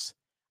House.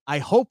 I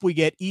hope we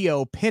get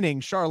Io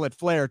pinning Charlotte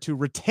Flair to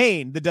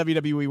retain the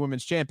WWE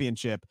Women's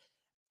Championship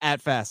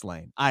at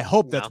Fastlane. I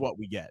hope that's what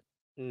we get.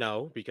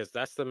 No, because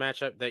that's the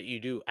matchup that you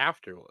do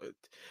afterward.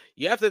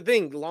 You have to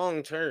think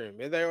long term.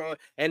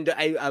 And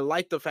I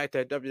like the fact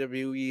that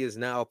WWE is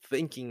now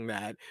thinking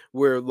that,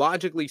 where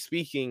logically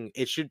speaking,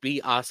 it should be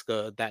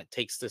Asuka that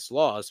takes this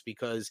loss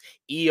because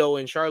Io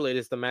and Charlotte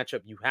is the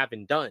matchup you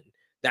haven't done.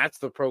 That's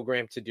the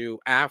program to do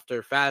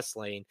after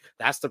Fastlane.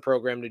 That's the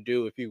program to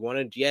do if you want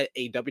to get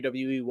a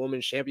WWE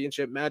Women's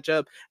Championship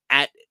matchup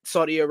at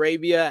Saudi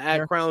Arabia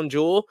at Crown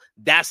Jewel.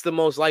 That's the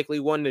most likely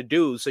one to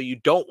do. So you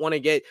don't want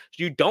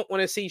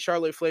to see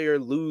Charlotte Flair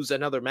lose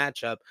another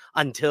matchup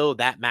until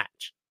that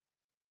match.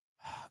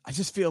 I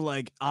just feel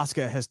like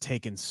Asuka has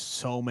taken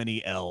so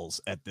many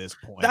L's at this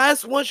point.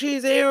 That's what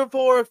she's here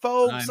for,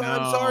 folks.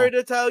 I'm sorry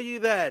to tell you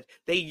that.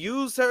 They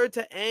used her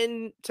to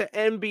end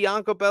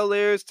Bianca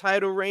Belair's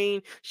title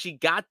reign. She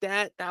got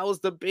that. That was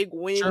the big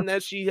win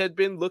that she had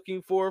been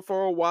looking for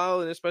a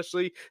while, and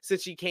especially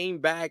since she came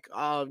back,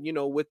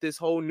 with this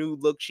whole new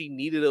look, she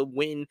needed a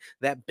win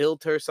that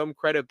built her some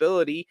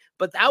credibility.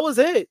 But that was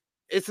it.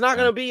 It's not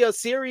going to be a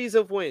series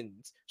of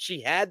wins.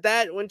 She had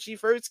that when she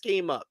first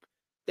came up.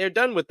 They're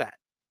done with that.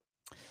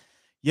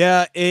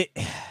 Yeah,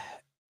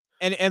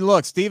 and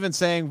look, Steven's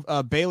saying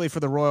Bayley for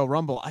the Royal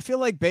Rumble. I feel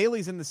like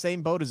Bayley's in the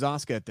same boat as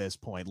Asuka at this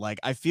point. Like,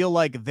 I feel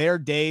like their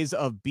days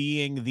of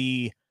being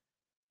the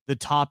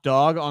top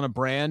dog on a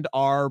brand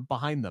are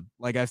behind them.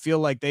 Like, I feel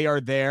like they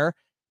are there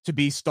to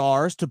be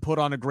stars, to put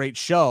on a great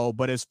show.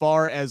 But as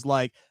far as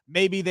like,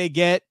 maybe they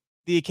get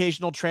the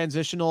occasional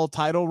transitional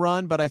title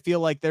run, but I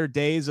feel like their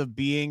days of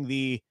being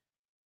the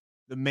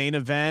main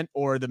event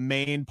or the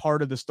main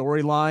part of the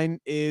storyline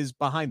is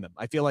behind them.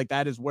 I feel like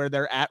that is where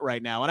they're at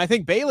right now. And I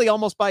think Bayley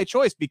almost by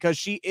choice, because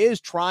she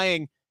is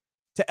trying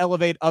to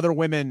elevate other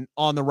women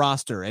on the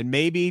roster. And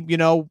maybe,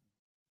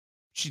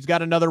 she's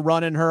got another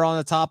run in her on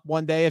the top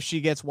one day if she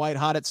gets white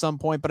hot at some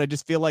point. But I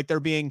just feel like they're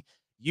being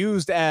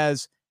used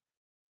as,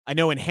 I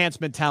know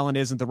enhancement talent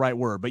isn't the right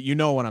word, but you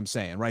know what I'm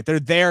saying, right? They're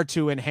there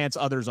to enhance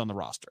others on the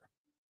roster.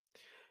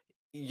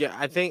 Yeah,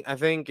 I think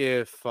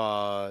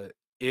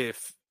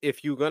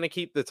if you're going to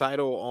keep the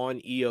title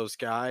on Io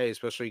Sky,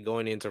 especially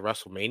going into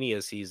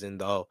WrestleMania season,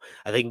 though,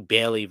 I think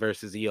Bayley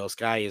versus Io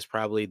Sky is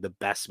probably the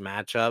best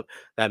matchup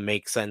that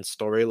makes sense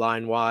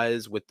storyline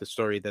wise with the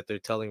story that they're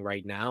telling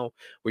right now,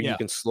 where you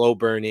can slow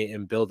burn it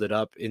and build it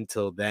up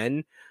until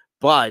then.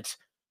 But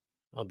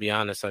I'll be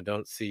honest, I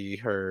don't see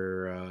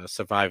her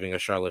surviving a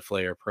Charlotte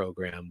Flair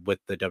program with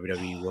the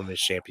WWE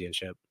Women's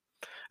Championship.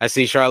 I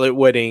see Charlotte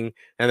winning,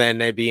 and then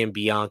they being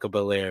Bianca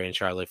Belair and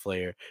Charlotte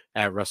Flair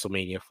at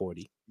WrestleMania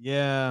 40.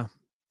 Yeah,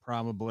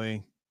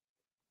 probably.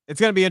 It's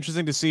going to be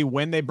interesting to see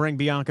when they bring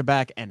Bianca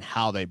back and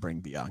how they bring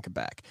Bianca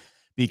back,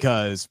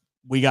 because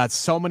we got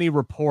so many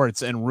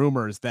reports and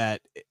rumors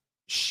that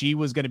she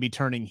was going to be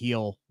turning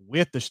heel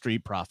with the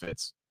Street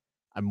Profits.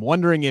 I'm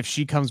wondering if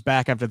she comes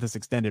back after this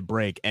extended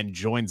break and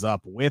joins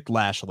up with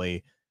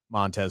Lashley,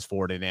 Montez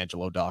Ford, and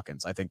Angelo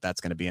Dawkins. I think that's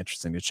going to be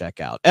interesting to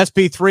check out.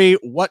 SP3,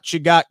 what you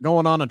got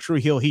going on True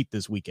Heel Heat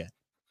this weekend?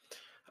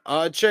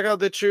 Check out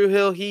the True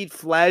Heel Heat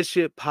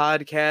flagship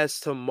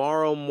podcast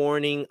tomorrow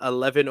morning,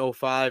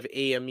 11:05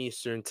 a.m.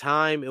 Eastern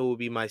Time. It will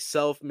be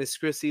myself, Miss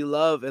Chrissy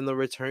Love, and the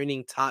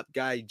returning top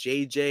guy,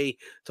 JJ,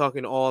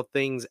 talking all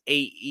things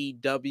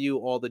AEW,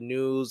 all the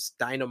news,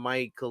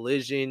 Dynamite,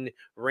 Collision,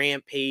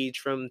 Rampage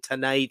from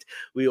tonight.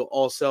 We will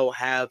also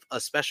have a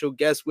special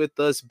guest with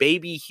us,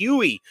 Baby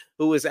Huey,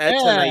 who is at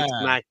tonight's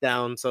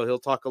Smackdown. So he'll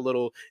talk a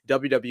little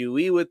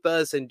WWE with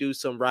us and do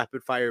some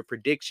rapid fire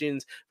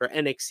predictions for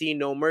NXT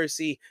No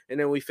Mercy. And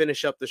then we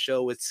finish up the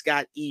show with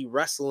Scott E.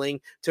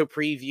 Wrestling to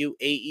preview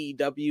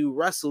AEW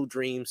Wrestle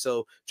Dream.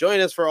 So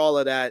join us for all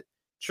of that.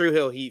 True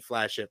Heel Heat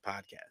Flagship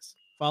Podcast.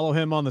 Follow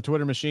him on the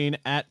Twitter machine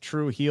at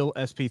True Heel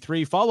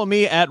SP3. Follow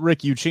me at Rick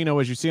Uccino,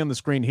 as you see on the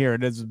screen here.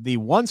 It is the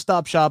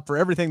one-stop shop for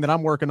everything that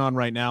I'm working on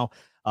right now.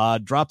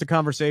 Dropped a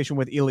conversation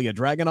with Ilya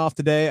Dragunov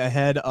today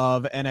ahead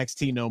of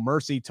NXT No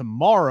Mercy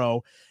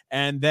tomorrow.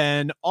 And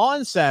then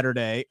on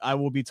Saturday, I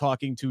will be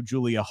talking to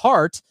Julia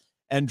Hart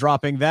and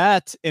dropping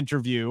that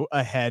interview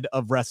ahead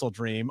of Wrestle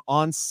Dream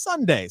on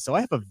Sunday. So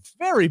I have a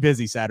very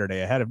busy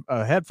Saturday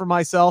ahead for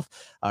myself,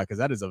 because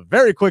that is a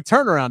very quick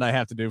turnaround I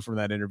have to do from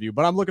that interview.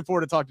 But I'm looking forward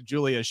to talk to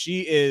Julia.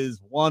 She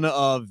is one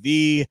of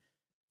the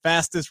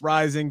fastest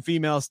rising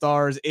female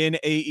stars in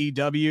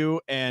AEW,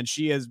 and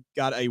she has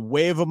got a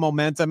wave of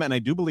momentum, and I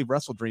do believe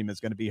Wrestle Dream is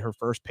going to be her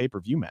first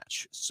pay-per-view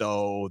match.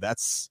 So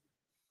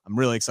I'm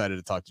really excited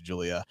to talk to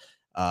Julia.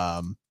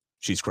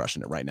 She's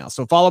crushing it right now.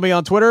 So follow me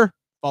on Twitter.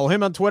 Follow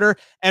him on Twitter.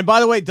 And by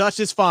the way, Dutch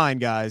is fine,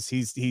 guys.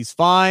 He's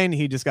fine.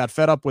 He just got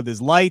fed up with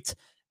his light,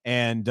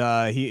 and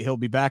he'll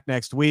be back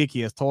next week.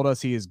 He has told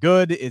us he is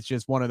good. It's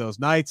just one of those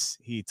nights.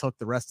 He took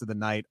the rest of the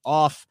night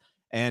off,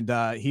 and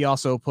he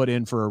also put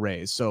in for a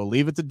raise. So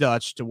leave it to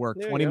Dutch to work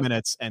 20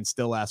 minutes and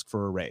still ask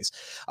for a raise.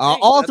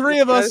 All three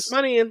of us.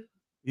 Money in.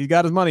 He's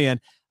got his money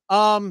in.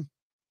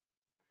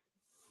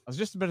 I was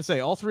just about to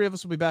say all three of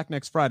us will be back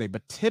next Friday,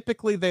 but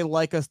typically they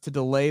like us to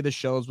delay the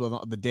shows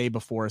the day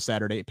before a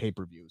Saturday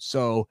pay-per-view.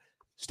 So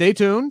stay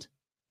tuned.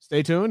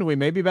 Stay tuned. We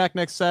may be back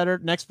next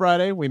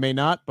Friday. We may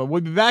not, but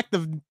we'll be back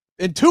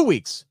in 2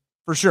 weeks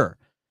for sure.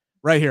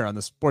 Right here on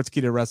the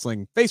Sportskeeda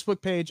Wrestling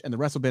Facebook page and the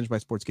Wrestle Binge by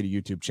Sportskeeda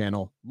YouTube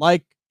channel.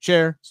 Like,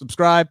 share,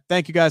 subscribe.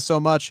 Thank you guys so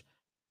much.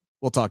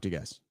 We'll talk to you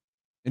guys.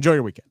 Enjoy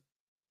your weekend.